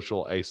of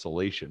social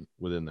isolation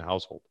within the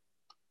household.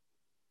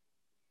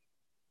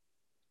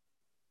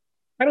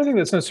 I don't think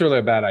that's necessarily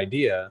a bad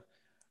idea.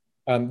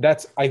 I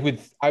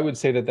would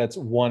say that that's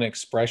one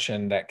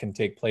expression that can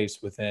take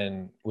place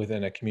within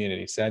a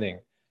community setting,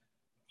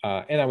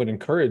 and I would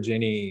encourage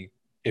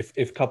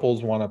if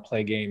couples want to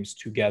play games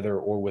together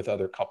or with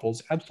other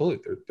couples,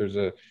 absolutely.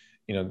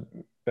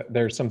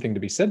 There's something to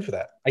be said for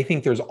that. I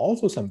think there's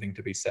also something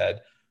to be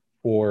said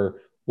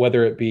for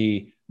whether it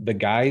be the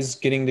guys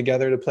getting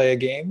together to play a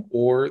game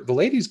or the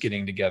ladies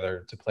getting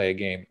together to play a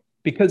game,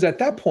 because at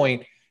that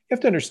point, you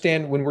have to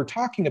understand, when we're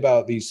talking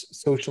about these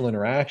social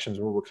interactions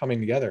where we're coming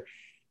together,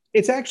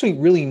 it's actually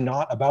really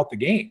not about the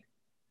game.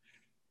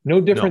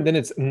 No different than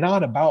it's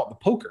not about the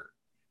poker.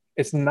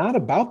 It's not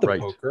about the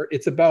poker.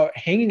 It's about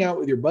hanging out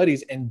with your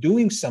buddies and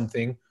doing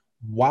something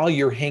while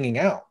you're hanging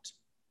out.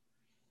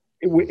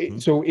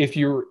 So if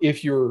you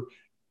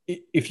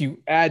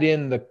add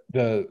in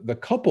the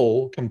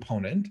couple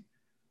component,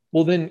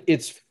 well, then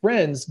it's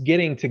friends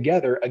getting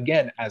together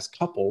again as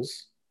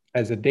couples,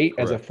 as a date,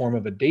 as a form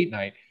of a date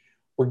night.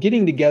 We're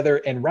getting together,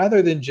 and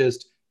rather than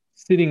just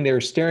sitting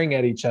there staring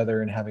at each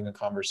other and having a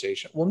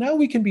conversation, well, now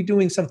we can be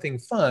doing something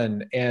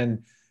fun.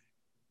 And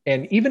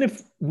even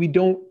if we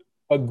don't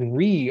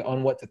agree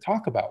on what to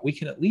talk about, we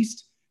can at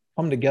least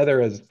come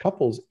together as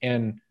couples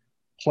and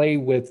play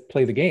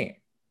the game.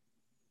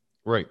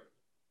 Right.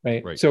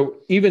 So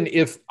even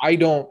if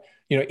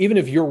even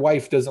if your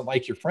wife doesn't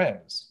like your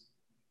friends,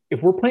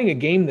 if we're playing a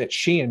game that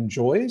she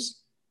enjoys,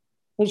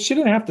 well, she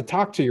doesn't have to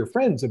talk to your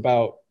friends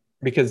about,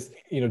 because,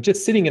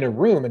 just sitting in a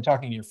room and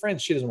talking to your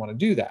friends, she doesn't want to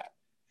do that.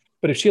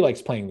 But if she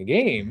likes playing the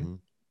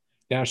game,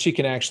 now she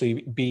can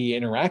actually be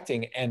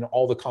interacting, and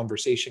all the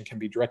conversation can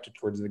be directed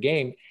towards the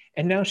game.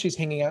 And now she's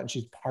hanging out and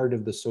she's part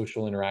of the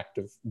social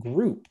interactive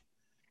group.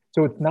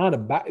 So it's not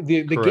about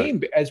the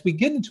game. As we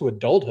get into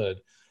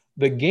adulthood,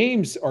 the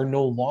games are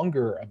no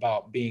longer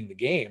about being the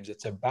games.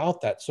 It's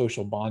about that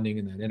social bonding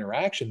and that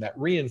interaction that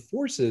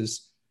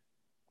reinforces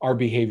our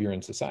behavior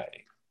in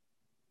society.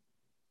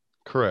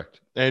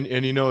 Correct. And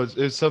you know,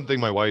 it's something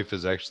my wife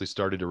has actually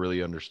started to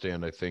really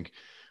understand, I think.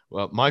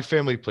 Well, my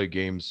family play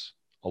games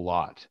a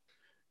lot.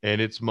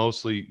 And it's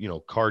mostly, you know,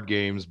 card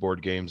games,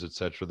 board games,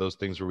 etc. Those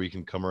things where we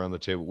can come around the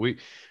table.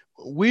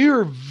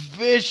 We're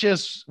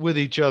vicious with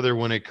each other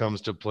when it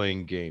comes to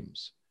playing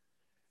games.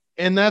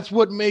 And that's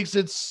what makes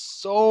it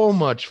so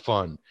much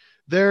fun.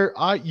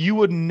 You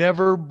would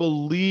never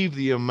believe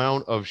the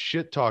amount of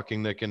shit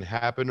talking that can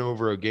happen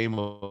over a game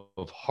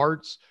of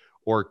hearts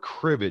or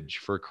cribbage,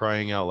 for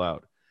crying out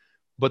loud.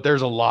 But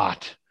there's a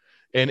lot.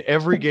 And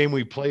every game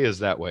we play is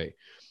that way.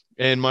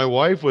 And my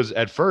wife was,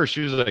 at first,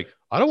 she was like,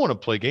 I don't want to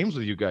play games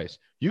with you guys.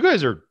 You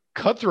guys are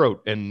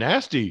cutthroat and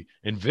nasty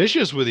and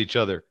vicious with each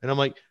other. And I'm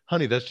like,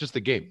 honey, that's just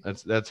the game.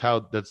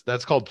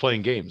 That's called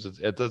playing games.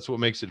 That's what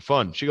makes it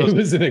fun. She goes, It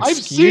was an excuse.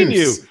 I've seen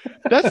you.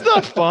 That's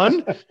not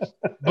fun.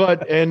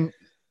 But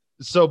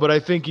I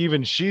think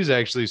even she's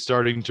actually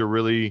starting to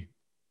really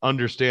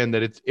understand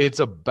that it's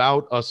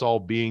about us all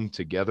being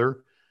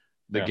together.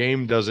 The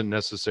game doesn't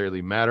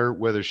necessarily matter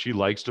whether she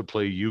likes to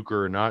play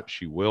euchre or not.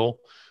 She will.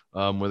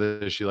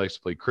 Whether she likes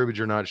to play cribbage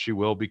or not, she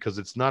will, because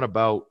it's not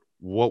about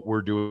what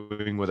we're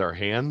doing with our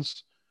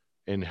hands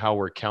and how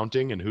we're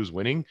counting and who's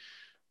winning.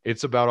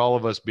 It's about all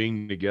of us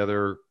being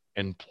together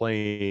and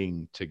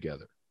playing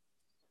together.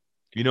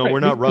 You know, We're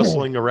not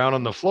rustling around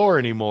on the floor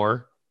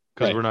anymore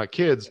because we're not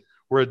kids.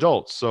 We're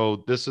adults.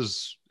 So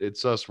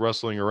it's us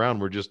rustling around.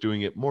 We're just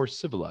doing it more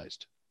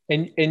civilized.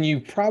 And you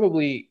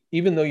probably,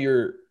 even though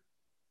you're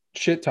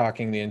shit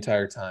talking the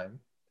entire time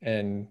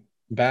and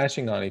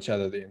bashing on each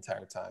other the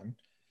entire time,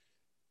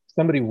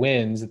 somebody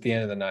wins at the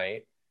end of the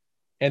night,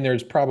 and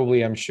there's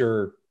probably, I'm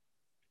sure,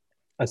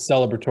 a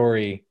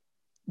celebratory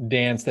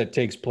dance that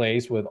takes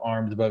place with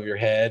arms above your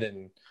head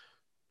and,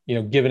 you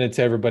know, giving it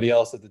to everybody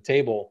else at the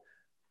table.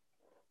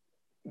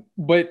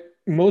 But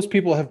most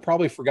people have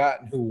probably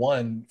forgotten who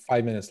won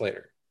 5 minutes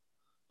later.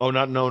 Oh,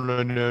 no.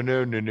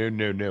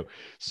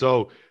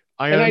 So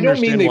I don't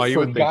mean why they've you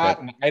would think that.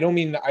 I don't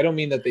mean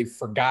that they've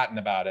forgotten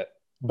about it,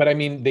 but I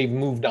mean they've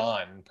moved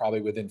on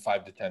probably within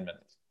 5 to 10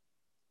 minutes.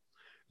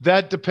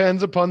 That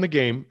depends upon the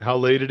game, how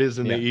late it is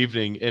in the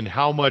evening, and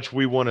how much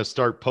we want to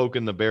start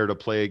poking the bear to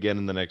play again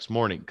in the next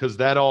morning, because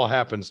that all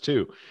happens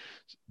too.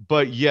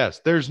 But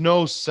yes, there's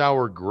no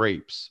sour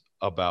grapes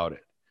about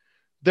it.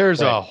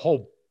 There's a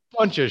whole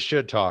bunch of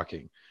shit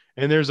talking,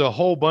 and there's a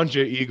whole bunch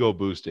of ego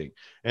boosting,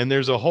 and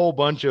there's a whole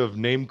bunch of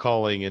name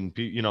calling and,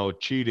 you know,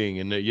 cheating,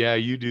 and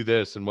you do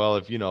this, and well,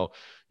 if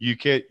you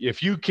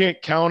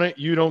can't count it,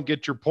 you don't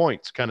get your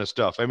points, kind of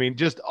stuff. I mean,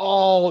 just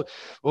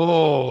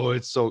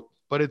it's so.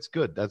 But it's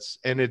good.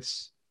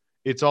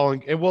 It's all.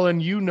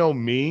 And you know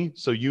me,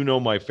 so you know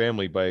my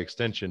family by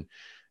extension.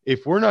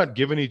 If we're not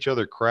giving each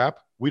other crap,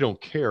 we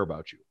don't care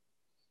about you.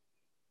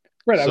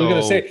 Right. I was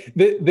going to say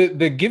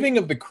the giving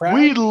of the crap.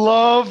 We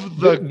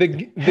love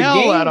the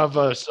hell game, out of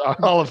us,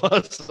 all of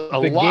us.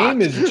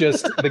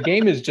 The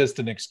game is just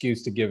an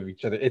excuse to give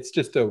each other. It's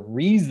just a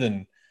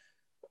reason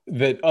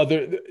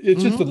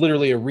it's just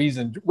literally a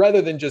reason,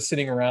 rather than just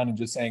sitting around and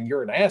just saying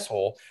you're an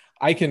asshole.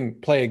 I can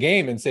play a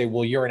game and say,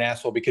 well, you're an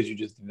asshole because you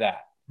just did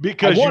that.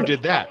 Because you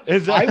did that.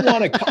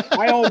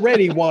 I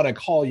already want to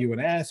call you an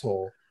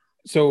asshole.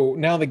 So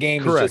now the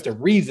game is just a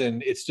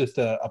reason. It's just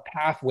a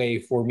pathway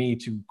for me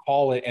to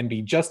call it and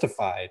be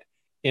justified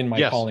in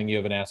my calling you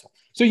of an asshole.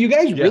 So you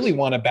guys really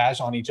want to bash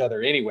on each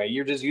other anyway.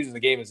 You're just using the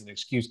game as an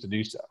excuse to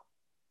do so.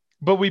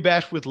 But we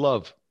bash with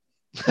love.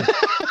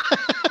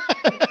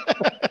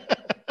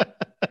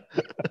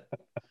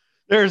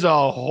 There's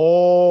a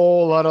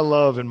whole lot of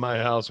love in my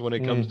house when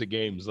it comes to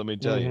games, let me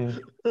tell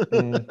you.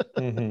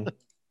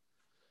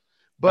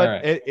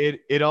 But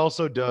it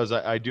also does.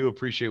 I do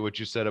appreciate what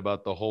you said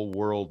about the whole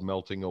world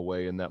melting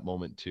away in that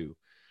moment too,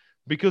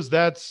 because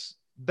that's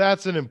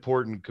an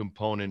important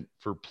component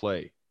for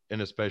play, and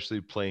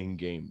especially playing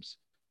games.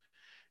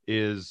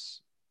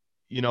 Is,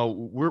 you know,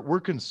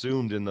 we're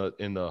consumed in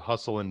the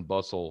hustle and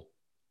bustle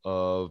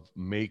of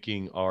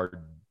making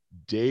our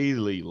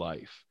daily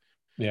life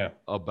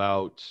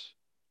about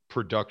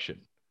production.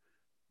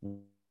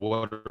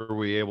 What are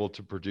we able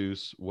to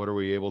produce? What are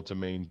we able to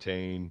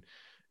maintain?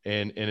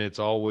 And it's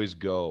always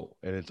go,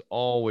 and it's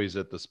always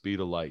at the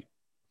speed of light.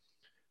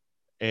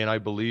 And I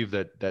believe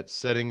that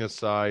setting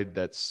aside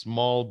that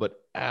small but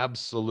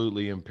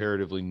absolutely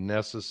imperatively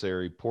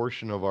necessary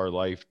portion of our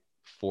life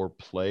for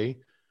play,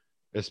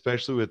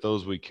 especially with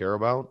those we care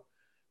about,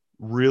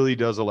 really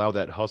does allow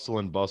that hustle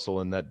and bustle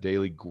and that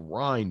daily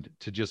grind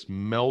to just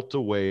melt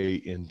away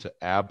into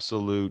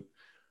absolute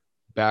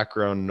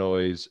background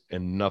noise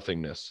and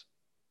nothingness.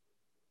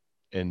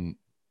 And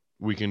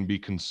we can be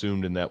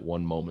consumed in that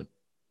one moment.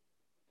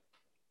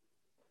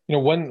 You know,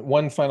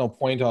 one final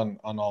point on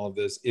all of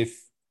this.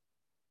 If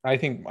I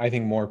think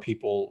more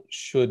people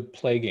should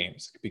play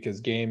games, because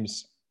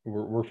games,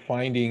 we're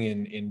finding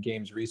in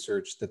games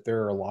research that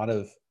there are a lot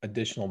of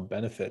additional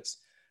benefits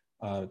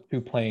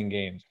to playing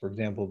games. For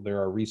example, there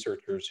are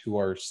researchers who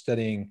are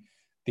studying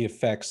the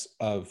effects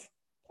of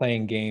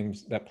playing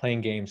games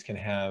can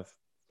have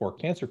for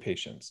cancer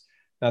patients.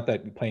 Not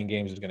that playing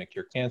games is going to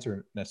cure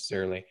cancer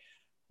necessarily,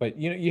 But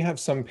you have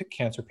some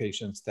cancer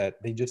patients that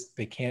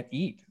they can't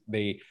eat.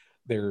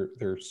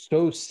 They're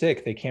so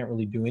sick they can't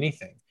really do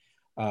anything.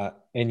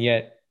 And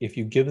yet, if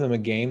you give them a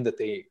game that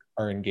they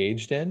are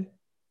engaged in,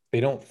 they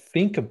don't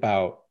think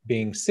about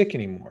being sick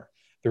anymore.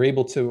 They're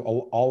able to,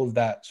 all of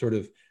that sort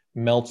of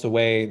melts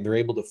away. They're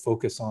able to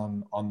focus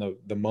on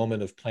the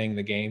moment of playing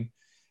the game.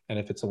 And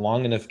if it's a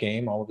long enough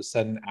game, all of a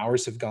sudden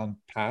hours have gone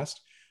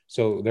past.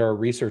 So there are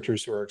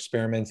researchers who are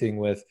experimenting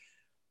with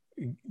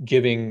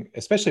giving,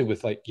 especially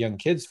with like young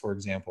kids, for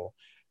example,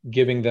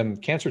 giving them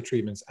cancer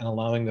treatments and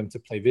allowing them to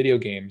play video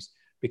games,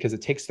 because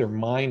it takes their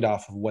mind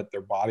off of what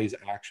their body's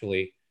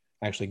actually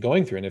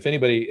going through. And if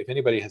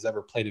anybody has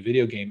ever played a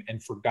video game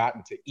and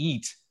forgotten to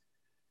eat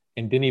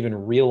and didn't even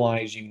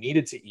realize you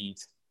needed to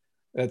eat,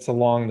 that's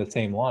along the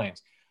same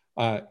lines.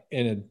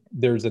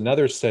 There's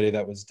another study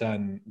that was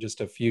done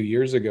just a few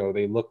years ago.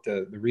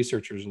 The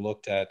researchers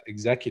looked at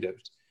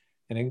executives,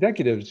 and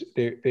executives,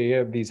 they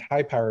have these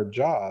high-powered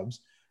jobs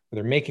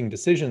where they're making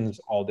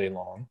decisions all day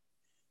long.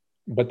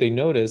 But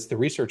the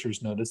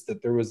researchers noticed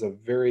that there was a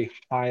very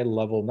high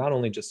level, not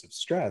only just of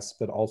stress,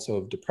 but also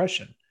of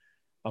depression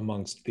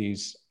amongst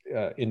these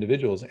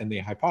individuals. And they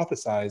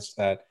hypothesized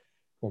that,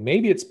 well,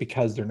 maybe it's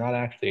because they're not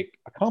actually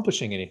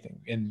accomplishing anything.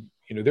 And,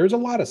 there's a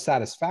lot of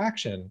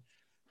satisfaction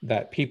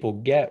that people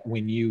get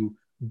when you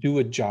do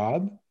a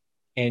job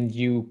and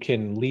you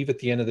can leave at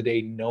the end of the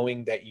day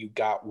knowing that you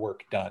got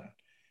work done.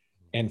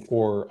 And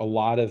for a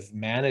lot of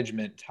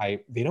management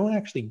type, they don't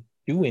actually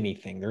do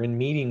anything. They're in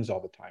meetings all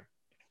the time.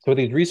 So what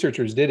these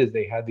researchers did is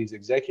they had these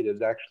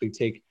executives actually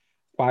take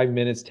 5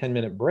 minutes,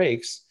 10-minute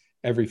breaks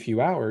every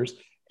few hours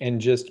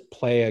and just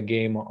play a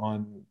game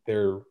on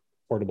their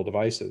portable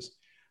devices.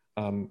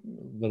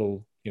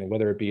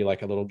 Whether it be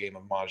like a little game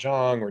of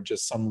Mahjong or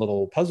just some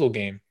little puzzle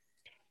game.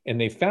 And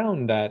they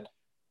found that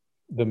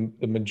the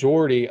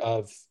majority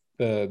of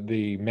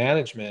the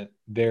management,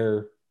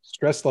 their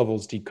stress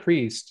levels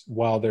decreased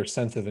while their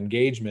sense of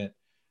engagement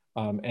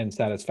and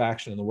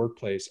satisfaction in the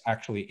workplace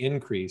actually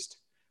increased.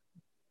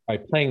 By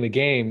playing the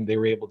game, they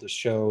were able to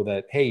show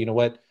that, hey, you know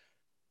what?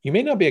 You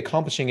may not be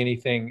accomplishing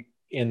anything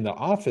in the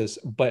office,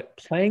 but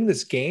playing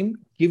this game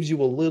gives you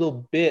a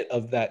little bit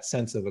of that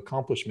sense of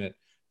accomplishment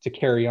to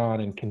carry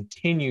on and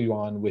continue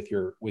on with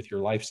your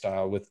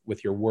lifestyle,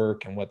 with your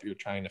work and what you're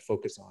trying to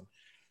focus on.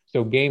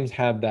 So games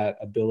have that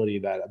ability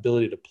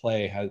to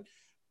play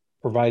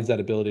provides that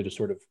ability to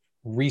sort of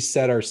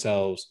reset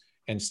ourselves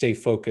and stay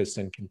focused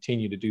and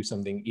continue to do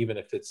something, even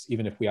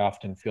if we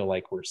often feel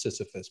like we're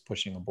Sisyphus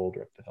pushing a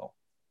boulder up the hill.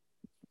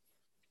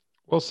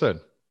 Well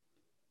said.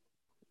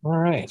 All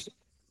right.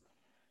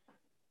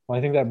 Well,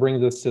 I think that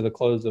brings us to the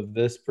close of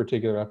this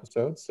particular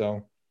episode.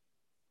 So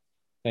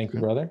thank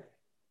you, brother.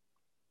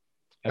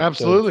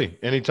 Absolutely.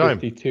 Anytime.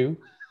 52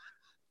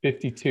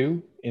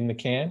 in the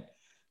can.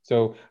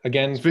 So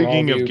again,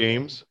 speaking of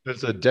games,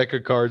 that's a deck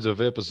of cards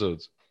of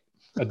episodes.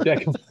 A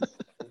deck of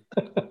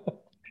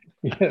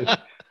yes,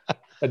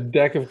 a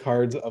deck of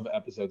cards of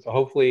episodes. So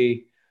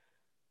hopefully,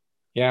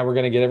 we're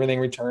going to get everything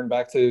returned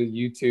back to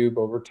YouTube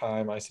over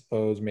time, I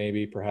suppose,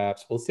 maybe,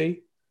 perhaps. We'll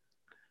see.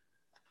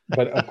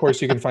 But of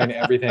course, you can find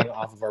everything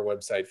off of our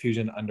website,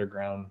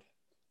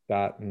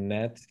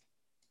 fusionunderground.net.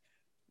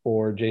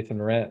 For Jason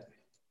Moret,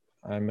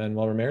 I'm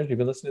Manuel Ramirez. You've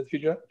been listening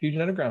to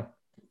Fusion Underground.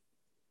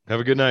 Have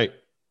a good night.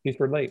 Peace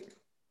for late.